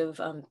cost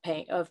of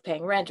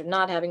paying rent or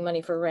not having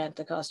money for rent,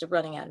 the cost of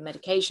running out of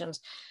medications,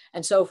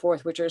 and so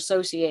forth, which are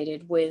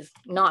associated with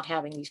not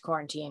having these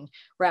quarantine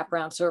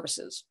wraparound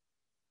services.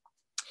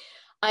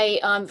 I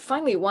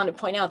finally want to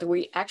point out that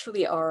we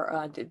actually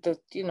are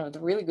the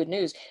really good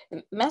news.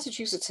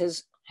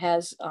 Massachusetts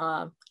has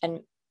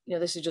and you know,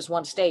 this is just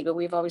one state, but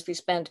we've obviously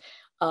spent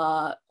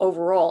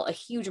overall a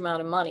huge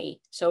amount of money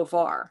so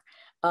far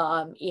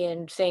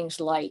in things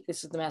like,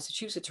 this is the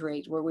Massachusetts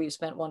rate, where we've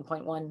spent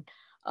 $1.1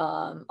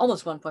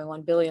 almost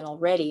 1.1 billion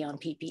already on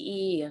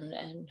PPE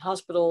and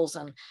hospitals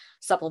and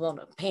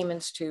supplemental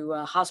payments to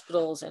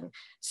hospitals, and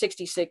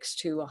 66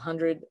 to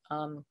 100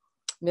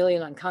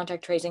 million on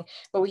contact tracing.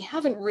 But we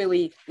haven't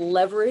really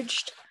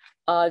leveraged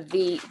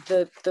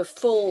the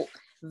full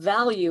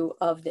value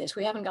of this.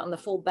 We haven't gotten the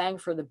full bang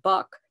for the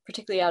buck,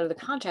 particularly out of the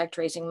contact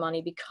tracing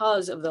money,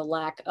 because of the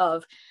lack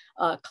of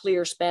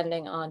clear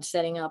spending on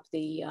setting up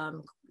the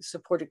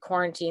supported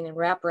quarantine and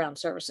wraparound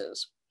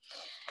services.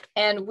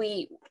 And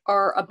we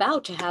are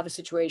about to have a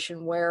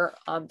situation where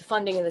the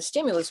funding in the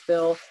stimulus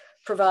bill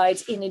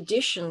provides, in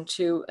addition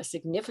to a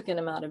significant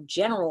amount of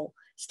general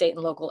state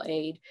and local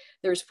aid,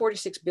 there's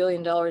 $46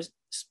 billion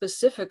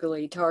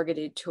specifically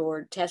targeted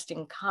toward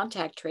testing,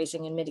 contact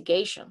tracing, and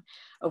mitigation,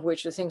 of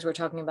which the things we're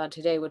talking about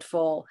today would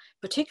fall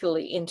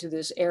particularly into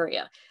this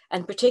area,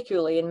 and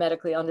particularly in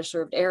medically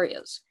underserved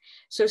areas.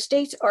 So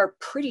states are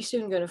pretty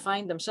soon going to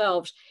find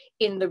themselves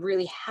in the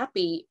really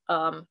happy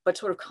but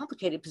sort of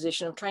complicated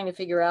position of trying to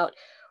figure out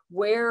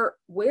where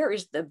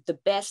is the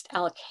best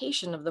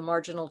allocation of the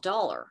marginal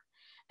dollar,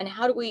 and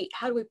how do we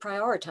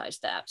prioritize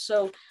that?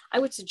 So I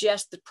would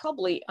suggest that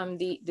probably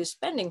the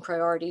spending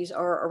priorities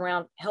are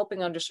around helping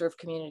underserved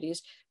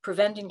communities,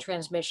 preventing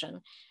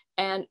transmission,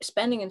 and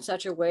spending in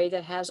such a way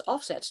that has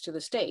offsets to the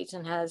states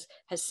and has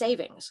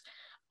savings.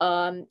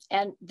 And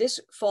this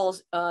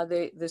falls,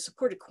 the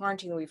supported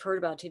quarantine we've heard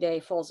about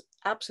today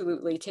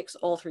absolutely ticks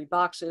all three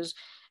boxes,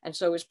 and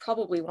so is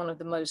probably one of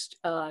the most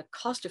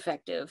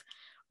cost-effective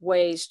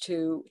ways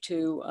to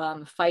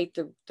fight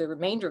the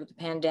remainder of the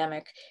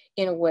pandemic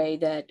in a way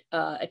that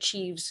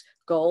achieves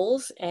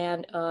goals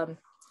and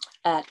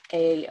at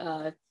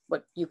a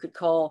what you could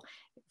call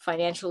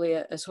financially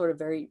a sort of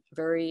very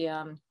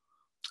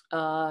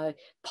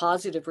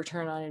positive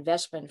return on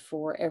investment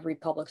for every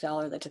public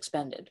dollar that's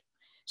expended.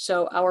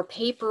 So our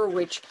paper,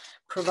 which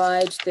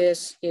provides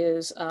this,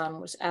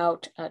 was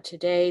out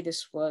today.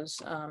 This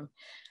was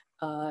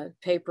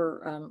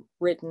paper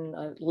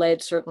written,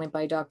 led certainly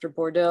by Dr.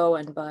 Bordeaux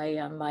and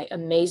by my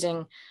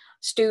amazing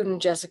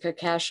student, Jessica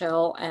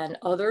Cashel, and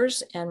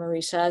others,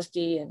 Anne-Marie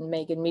Sazdi and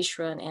Megan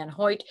Mishra and Ann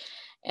Hoyt.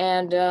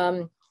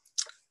 And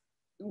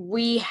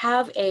we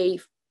have a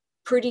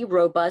pretty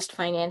robust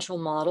financial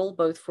model,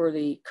 both for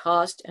the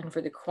cost and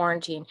for the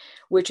quarantine,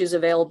 which is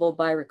available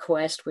by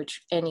request,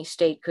 which any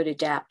state could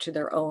adapt to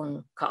their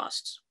own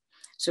costs.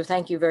 So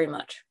thank you very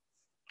much.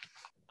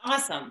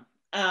 Awesome.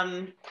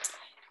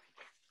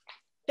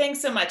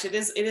 Thanks so much. It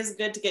is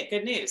good to get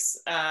good news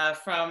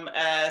from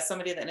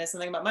somebody that knows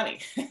something about money.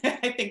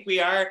 I think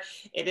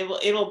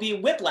it will be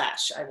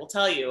whiplash, I will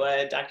tell you,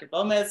 Dr.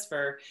 Gomez,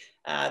 for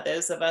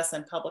those of us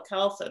in public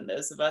health and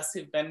those of us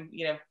who've been,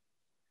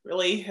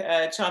 really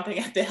chomping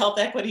at the health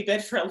equity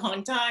bit for a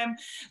long time,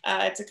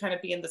 to kind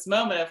of be in this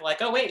moment of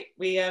like, oh wait,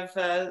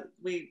 there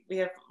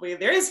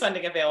is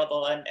funding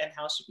available, and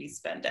how should we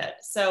spend it?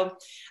 So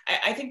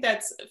I think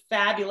that's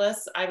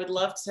fabulous. I would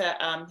love to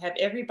have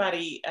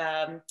everybody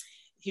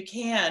who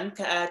can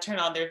turn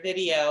on their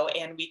video,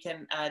 and we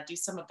can do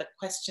some of the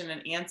question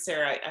and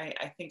answer.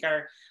 I think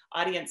our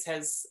audience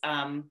has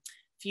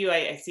few.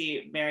 I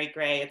see Mary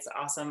Gray. It's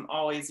awesome.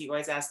 You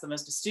always ask the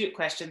most astute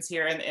questions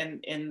here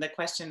in the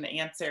question and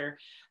answer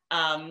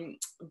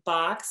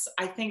box.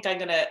 I think I'm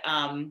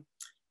gonna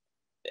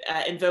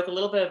invoke a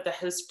little bit of the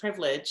host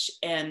privilege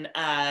and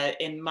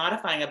in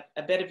modifying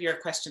a bit of your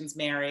questions,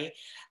 Mary,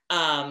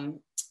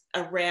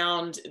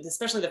 around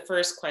especially the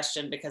first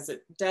question, because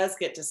it does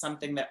get to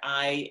something that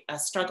I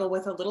struggle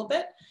with a little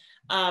bit.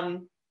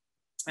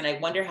 And I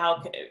wonder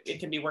how it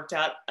can be worked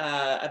out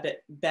a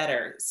bit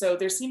better. So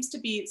there seems to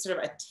be sort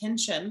of a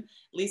tension,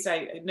 at least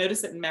I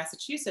noticed it in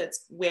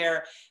Massachusetts,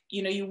 where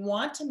you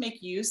want to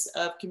make use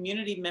of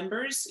community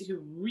members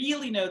who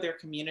really know their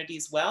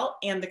communities well,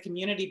 and the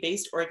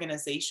community-based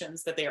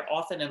organizations that they are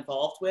often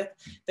involved with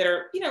that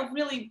are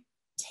really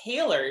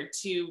tailored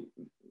to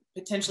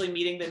potentially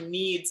meeting the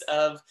needs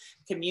of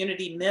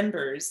community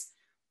members.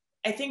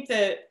 I think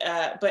that,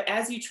 but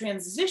as you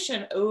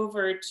transition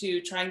over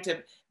to trying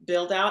to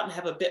build out and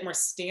have a bit more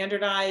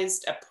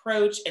standardized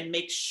approach and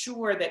make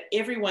sure that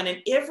everyone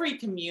in every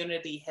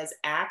community has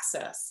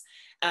access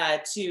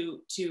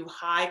to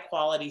high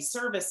quality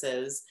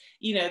services,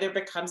 there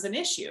becomes an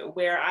issue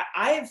where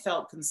I have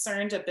felt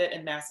concerned a bit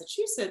in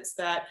Massachusetts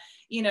that,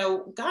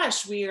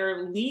 gosh, we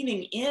are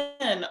leaning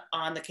in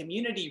on the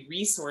community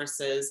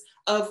resources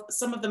of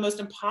some of the most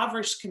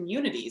impoverished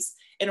communities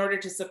in order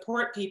to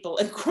support people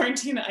in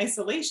quarantine and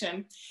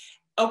isolation.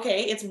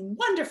 Okay, it's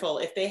wonderful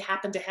if they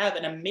happen to have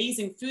an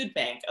amazing food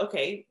bank.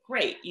 Okay,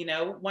 great,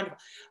 wonderful.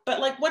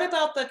 But like, what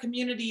about the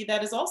community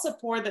that is also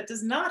poor that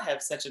does not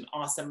have such an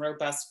awesome,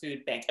 robust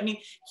food bank? I mean,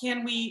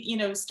 can we,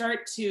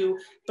 start to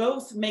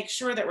both make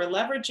sure that we're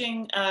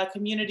leveraging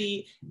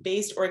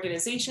community-based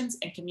organizations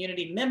and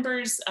community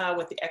members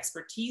with the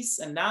expertise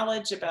and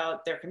knowledge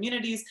about their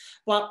communities,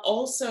 while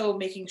also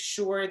making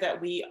sure that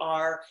we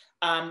are,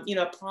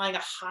 applying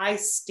a high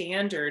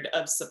standard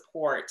of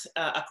support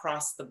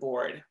across the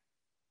board?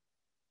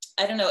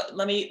 I don't know,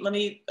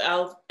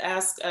 I'll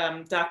ask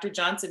Dr.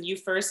 Johnson, you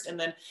first, and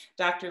then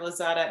Dr.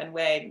 Lozada and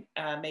Wade,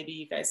 maybe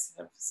you guys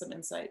have some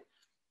insight.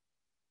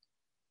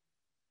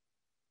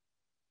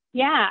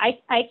 Yeah,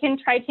 I can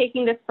try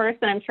taking this first,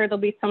 and I'm sure there'll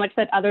be so much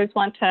that others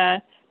want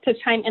to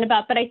chime in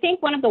about. But I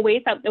think one of the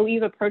ways that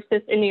we've approached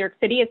this in New York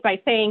City is by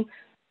saying,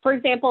 for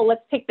example,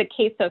 let's take the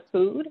case of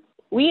food.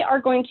 We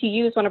are going to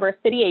use one of our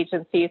city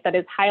agencies that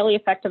is highly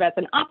effective as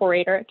an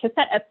operator to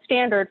set a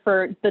standard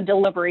for the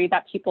delivery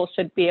that people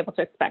should be able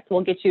to expect.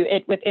 We'll get you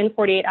it within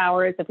 48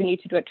 hours. If we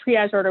need to do a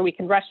triage order, we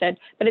can rush it.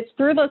 But it's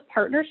through those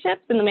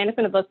partnerships and the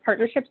management of those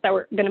partnerships that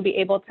we're going to be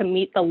able to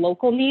meet the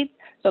local needs.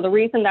 So the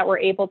reason that we're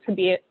able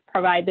to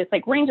provide this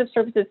range of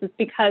services is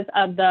because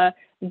of the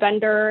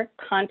vendor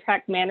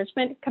contract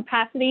management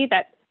capacity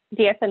that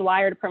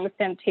DSNY or Department of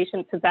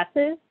Sanitation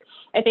possesses.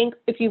 I think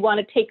if you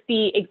want to take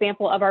the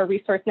example of our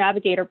Resource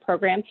Navigator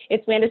program,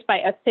 it's managed by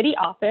a city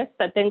office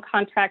that then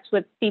contracts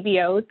with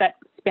CBOs that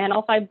span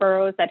all 5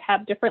 boroughs that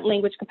have different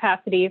language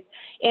capacities.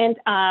 And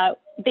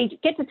they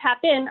get to tap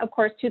in, of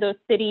course, to those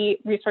city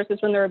resources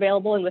when they're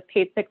available, and with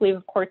paid sick leave,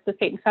 of course, the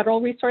state and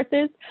federal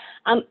resources.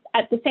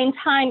 At the same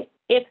time,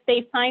 if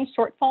they find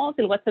shortfalls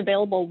in what's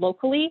available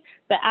locally,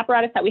 the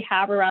apparatus that we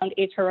have around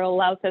HRO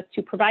allows us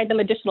to provide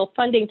them additional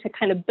funding to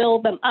kind of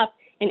build them up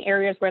in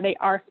areas where they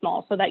are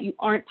small, so that you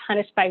aren't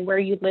punished by where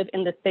you live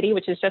in the city,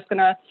 which is just going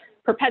to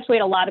perpetuate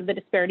a lot of the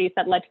disparities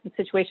that led to the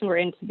situation we're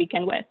in to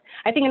begin with.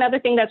 I think another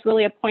thing that's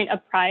really a point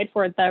of pride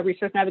for the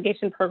Resource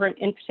Navigation program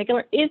in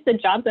particular is the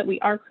jobs that we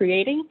are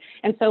creating.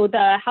 And so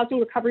the Housing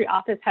Recovery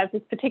Office has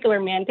this particular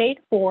mandate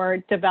for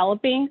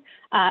developing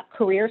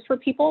careers for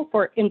people,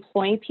 for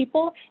employing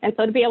people. And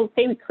so to be able to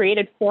say we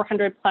created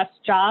 400 plus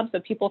jobs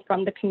of people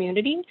from the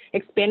community,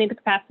 expanding the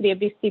capacity of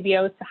these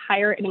CBOs to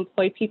hire and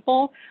employ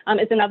people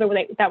is another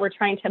way that we're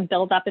trying to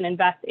build up and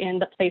invest in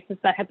the places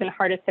that have been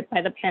hardest hit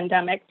by the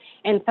pandemic.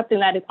 And something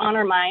that is on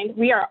our mind.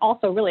 We are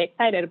also really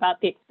excited about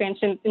the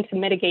expansion into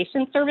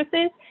mitigation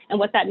services and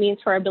what that means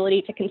for our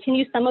ability to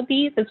continue some of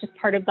these as just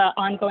part of the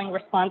ongoing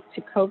response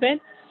to COVID.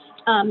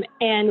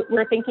 And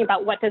we're thinking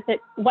about what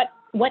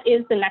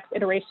is the next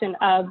iteration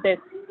of this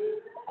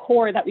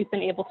core that we've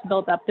been able to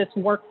build up, this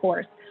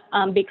workforce,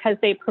 because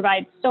they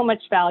provide so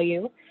much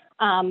value.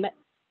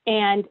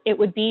 And it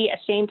would be a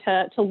shame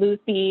to lose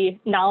the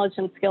knowledge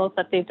and skills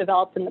that they've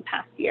developed in the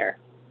past year.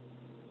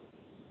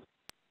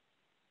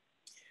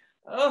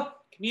 Oh,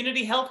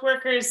 community health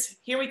workers,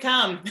 here we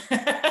come.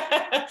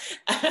 Dr.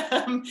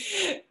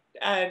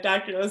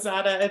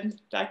 Lozada and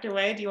Dr.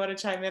 Wade, do you want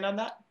to chime in on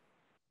that?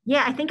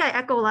 Yeah, I think I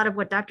echo a lot of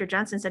what Dr.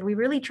 Johnson said. We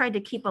really tried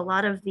to keep a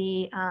lot of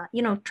the,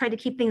 tried to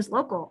keep things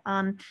local.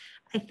 I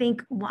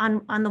think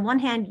on the one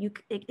hand,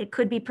 it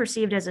could be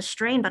perceived as a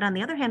strain, but on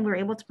the other hand, we were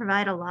able to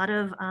provide a lot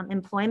of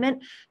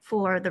employment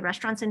for the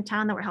restaurants in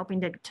town that were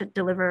helping to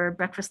deliver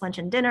breakfast, lunch,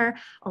 and dinner,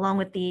 along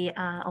with the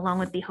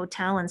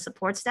hotel and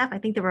support staff. I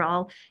think they were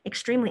all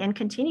extremely and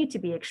continue to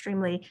be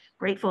extremely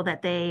grateful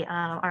that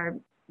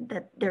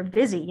that they're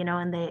busy,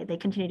 and they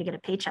continue to get a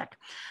paycheck.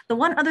 The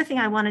one other thing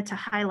I wanted to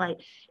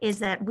highlight is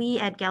that we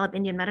at Gallup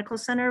Indian Medical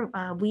Center,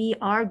 we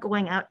are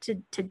going out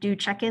to do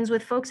check-ins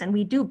with folks, and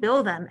we do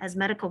bill them as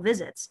medical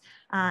visits.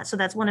 So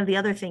that's one of the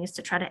other things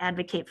to try to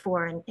advocate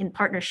for in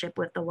partnership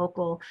with the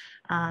local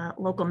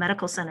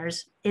medical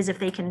centers, is if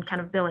they can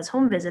kind of bill as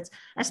home visits,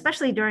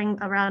 especially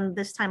around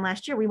this time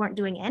last year, we weren't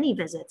doing any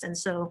visits. And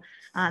so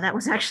that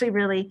was actually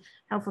really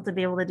helpful to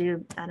be able to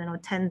do,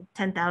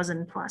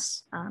 10,000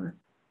 plus.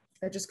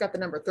 I just got the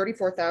number,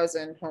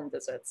 34,000 home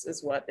visits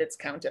is what it's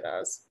counted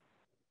as.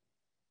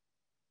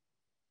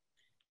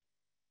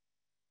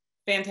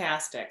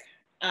 Fantastic.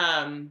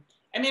 I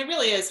mean, it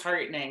really is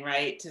heartening,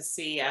 right, to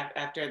see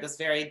after this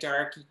very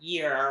dark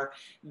year,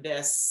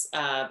 this,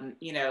 I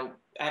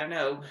don't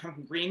know,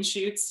 green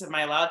shoots, am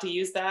I allowed to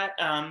use that?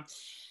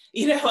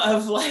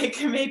 Of like,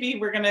 maybe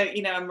we're going to,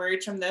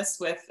 emerge from this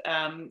with,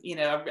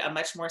 a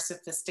much more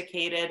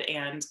sophisticated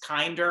and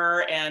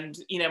kinder and,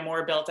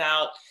 more built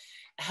out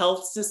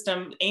health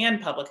system and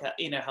public,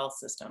 health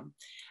system.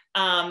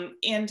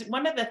 And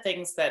one of the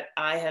things that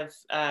I have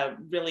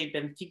really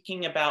been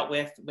thinking about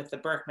with the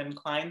Berkman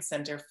Klein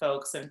Center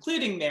folks,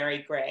 including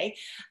Mary Gray,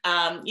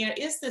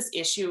 is this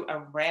issue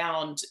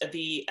around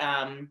the,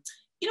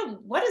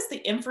 what is the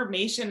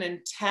information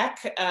and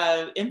tech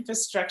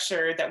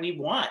infrastructure that we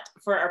want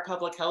for our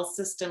public health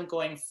system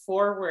going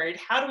forward?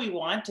 How do we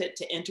want it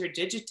to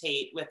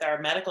interdigitate with our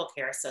medical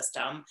care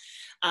system?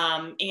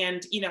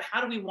 And,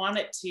 how do we want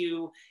it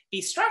to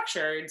be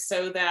structured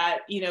so that,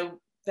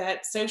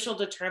 that social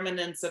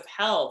determinants of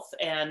health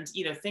and,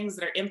 things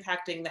that are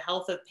impacting the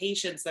health of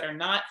patients that are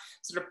not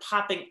sort of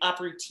popping up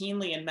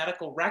routinely in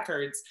medical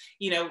records,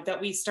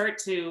 that we start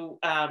to,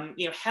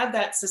 have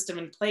that system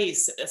in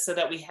place so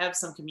that we have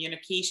some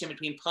communication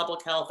between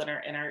public health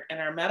and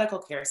our medical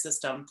care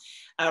system.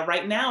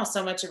 Right now,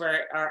 so much of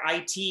our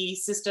IT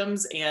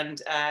systems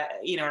and,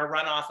 are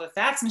run off of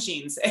fax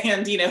machines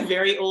and,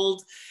 very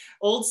old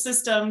old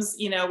systems,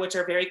 you know, which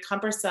are very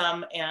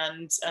cumbersome.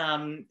 And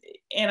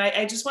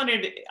I just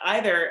wondered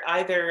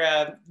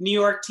either New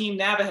York team,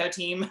 Navajo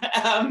team,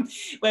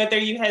 whether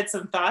you had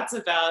some thoughts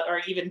about,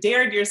 or even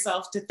dared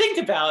yourself to think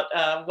about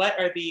what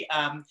are the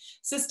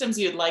systems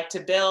you'd like to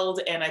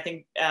build. And I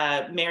think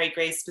Mary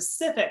Gray's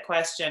specific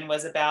question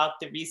was about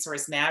the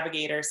Resource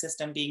Navigator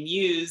system being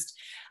used.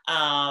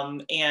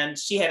 And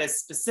she had a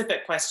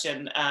specific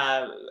question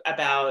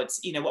about,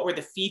 you know, what were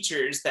the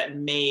features that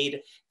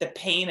made the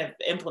pain of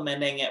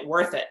implementing it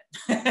worth it?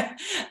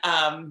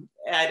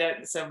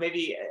 So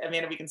maybe,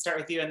 Amanda, we can start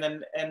with you and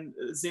then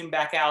zoom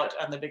back out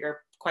on the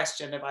bigger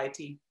question of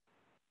IT.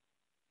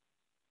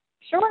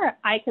 Sure,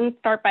 I can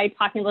start by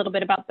talking a little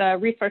bit about the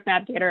Resource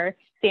Navigator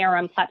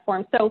CRM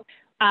platform. So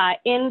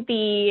in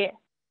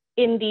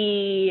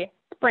the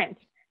sprint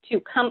to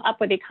come up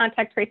with a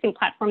contact tracing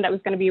platform that was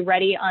going to be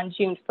ready on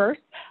June 1st,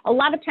 a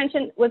lot of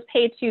attention was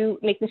paid to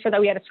making sure that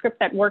we had a script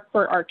that worked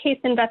for our case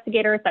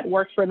investigators, that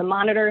worked for the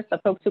monitors, the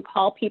folks who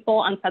call people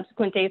on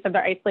subsequent days of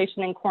their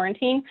isolation and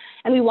quarantine.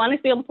 And we wanted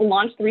to be able to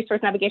launch the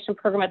resource navigation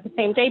program at the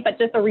same day, but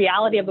just the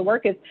reality of the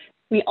work is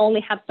we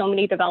only have so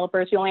many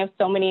developers, we only have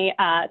so many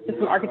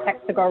system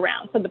architects to go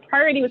around. So the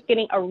priority was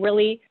getting a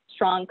really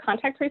strong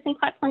contact tracing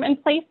platform in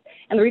place,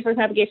 and the resource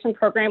navigation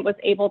program was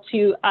able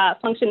to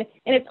function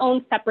in its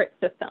own separate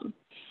system.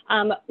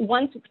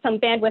 Once some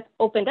bandwidth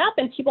opened up,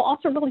 and people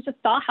also really just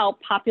saw how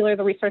popular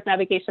the resource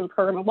navigation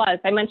program was.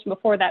 I mentioned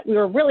before that we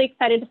were really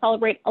excited to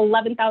celebrate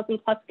 11,000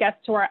 plus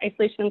guests to our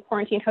isolation and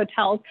quarantine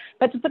hotels.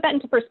 But to put that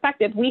into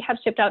perspective, we have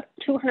shipped out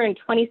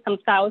 220-some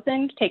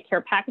thousand take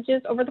care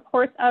packages over the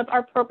course of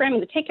our program,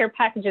 and the take care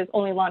packages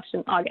only launched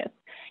in August.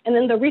 And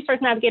then the resource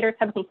navigators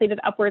have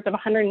completed upwards of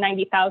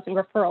 190,000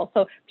 referrals.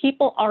 So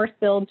people are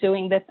still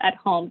doing this at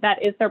home.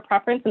 That is their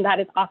preference, and that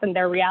is often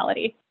their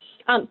reality.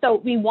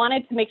 So we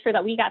wanted to make sure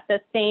that we got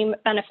the same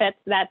benefits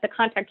that the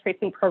contact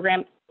tracing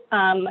program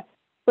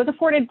was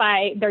afforded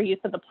by their use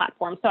of the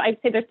platform. So I'd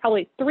say there's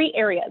probably 3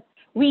 areas.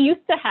 We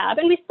used to have,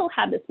 and we still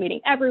have this meeting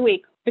every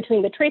week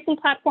between the tracing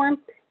platform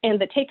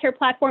and the take care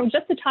platform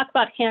just to talk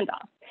about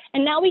handoffs.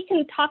 And now we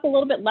can talk a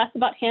little bit less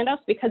about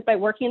handoffs because by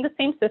working in the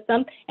same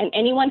system, and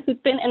anyone who's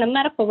been in a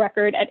medical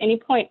record at any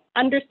point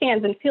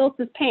understands and feels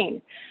this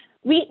pain,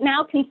 we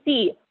now can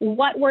see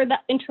what were the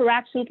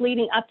interactions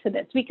leading up to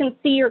this. We can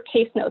see your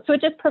case notes. So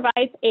it just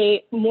provides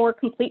a more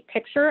complete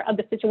picture of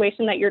the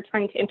situation that you're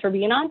trying to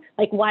intervene on.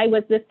 Like, why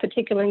was this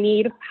particular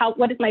need?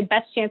 What is my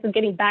best chance of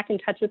getting back in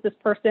touch with this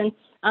person?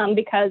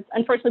 Because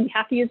unfortunately, we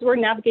have to use the word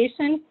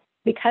navigation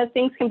because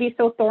things can be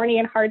so thorny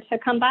and hard to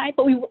come by.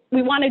 But we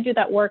want to do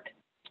that work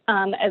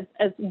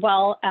as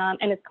well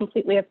and as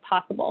completely as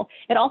possible.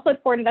 It also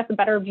afforded us a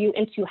better view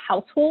into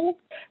households.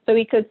 So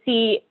we could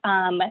see,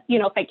 you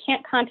know, if I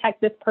can't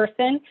contact this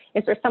person,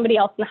 is there somebody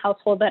else in the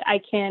household that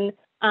I can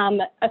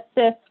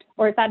assist,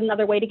 or is that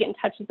another way to get in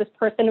touch with this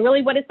person? And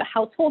really, what is the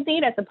household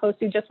need as opposed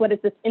to just what is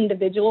this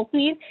individual's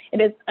need?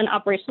 It is an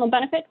operational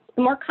benefit.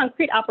 The more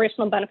concrete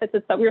operational benefits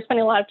is that we were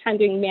spending a lot of time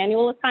doing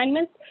manual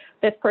assignments.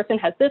 This person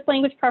has this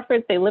language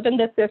preference, they live in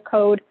this zip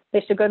code,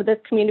 they should go to this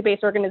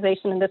community-based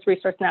organization and this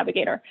resource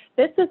navigator.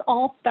 This is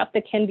all stuff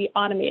that can be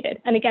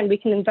automated. And again, we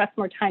can invest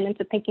more time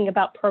into thinking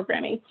about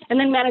programming and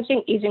then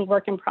managing aging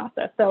work in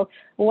process. So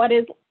what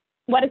has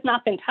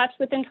not been touched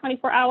within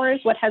 24 hours,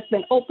 what has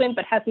been open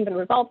but hasn't been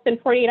resolved in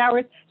 48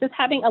 hours, just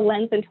having a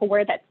lens into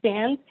where that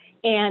stands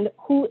and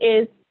who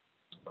is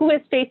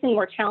facing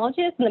more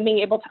challenges, and then being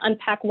able to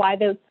unpack why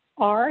those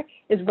are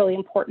is really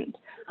important.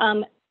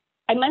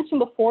 I mentioned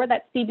before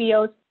that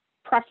CBOs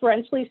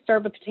preferentially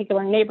serve a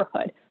particular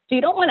neighborhood. So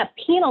you don't want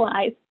to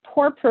penalize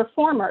poor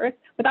performers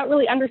without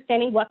really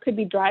understanding what could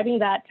be driving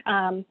that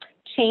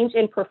change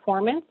in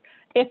performance.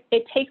 If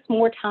it takes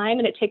more time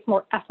and it takes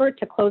more effort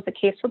to close a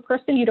case for a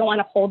person, you don't want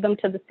to hold them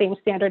to the same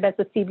standard as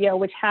the CBO,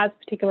 which has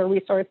a particular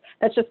resource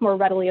that's just more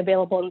readily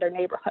available in their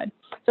neighborhood.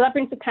 So that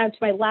brings it kind of to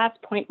my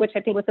last point, which I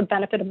think was the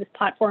benefit of this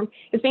platform,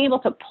 is being able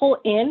to pull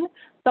in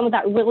some of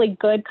that really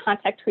good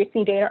contact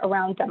tracing data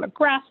around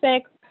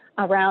demographics,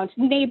 around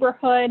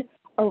neighborhood,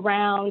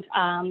 around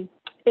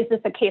is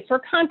this a case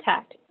for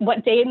contact?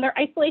 What day in their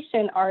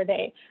isolation are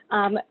they?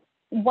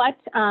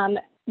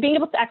 Being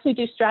able to actually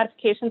do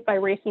stratifications by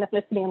race and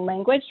ethnicity and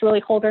language to really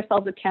hold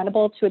ourselves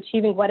accountable to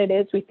achieving what it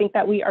is we think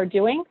that we are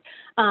doing.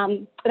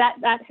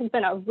 That has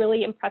been a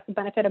really impressive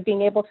benefit of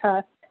being able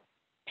to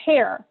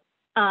pair,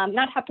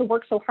 not have to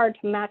work so hard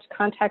to match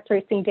contact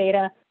tracing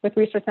data with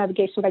resource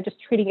navigation by just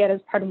treating it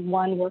as part of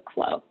one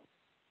workflow.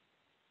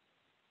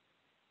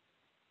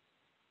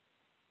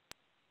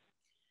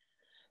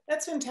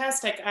 That's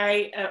fantastic.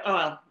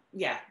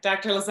 Yeah,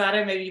 Dr.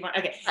 Lozada, maybe you want,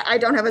 okay. I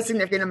don't have a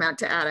significant amount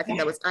to add. I think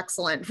that was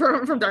excellent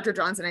from Dr.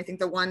 Johnson. I think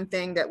the one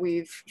thing that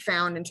we've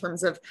found in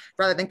terms of,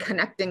 rather than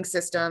connecting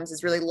systems,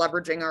 is really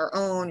leveraging our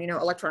own,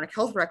 electronic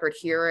health record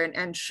here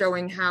and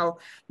showing how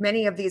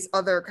many of these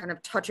other kind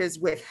of touches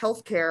with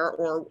healthcare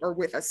or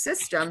with a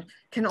system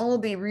can all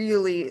be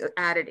really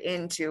added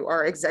into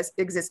our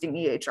existing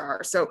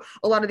EHR. So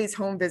a lot of these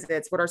home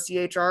visits, what our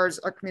CHRs,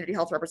 our community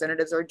health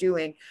representatives are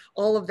doing,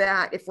 all of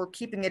that, if we're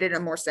keeping it in a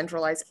more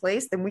centralized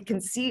place, then we can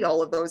see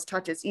all of those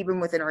touches even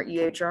within our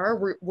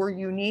EHR. We're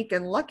unique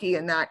and lucky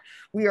in that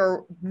we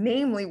are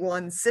namely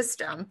one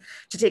system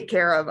to take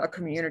care of a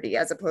community,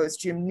 as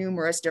opposed to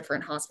numerous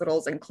different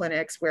hospitals and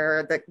clinics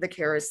where the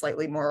care is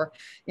slightly more,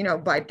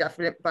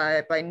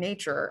 by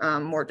nature,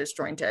 more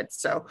disjointed.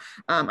 So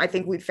I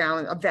think we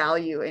found a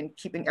value in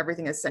keeping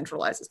everything as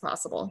centralized as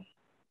possible.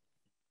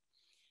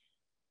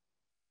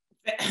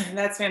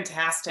 That's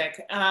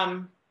fantastic.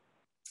 And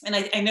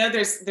I know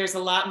there's a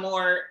lot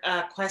more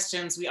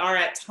questions. We are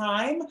at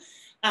time.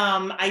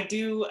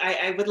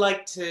 I would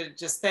like to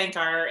just thank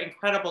our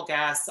incredible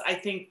guests. I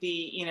think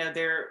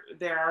I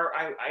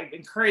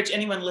encourage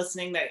anyone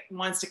listening that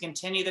wants to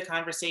continue the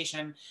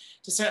conversation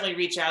to certainly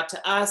reach out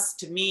to us,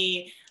 to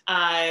me,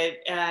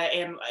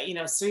 and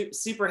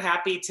super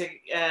happy to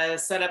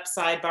set up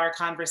sidebar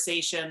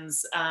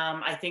conversations.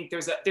 I think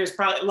there's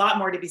probably a lot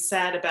more to be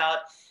said about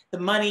the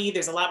money.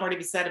 There's a lot more to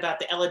be said about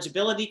the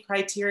eligibility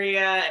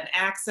criteria and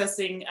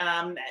accessing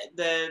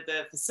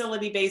the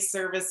facility-based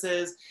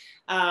services.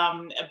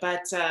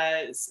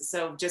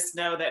 So just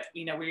know that,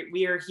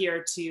 we are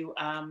here to,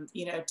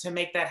 to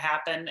make that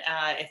happen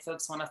if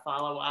folks want to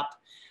follow up.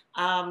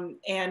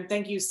 And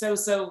thank you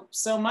so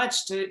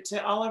much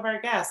to all of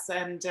our guests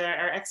and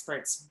our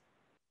experts.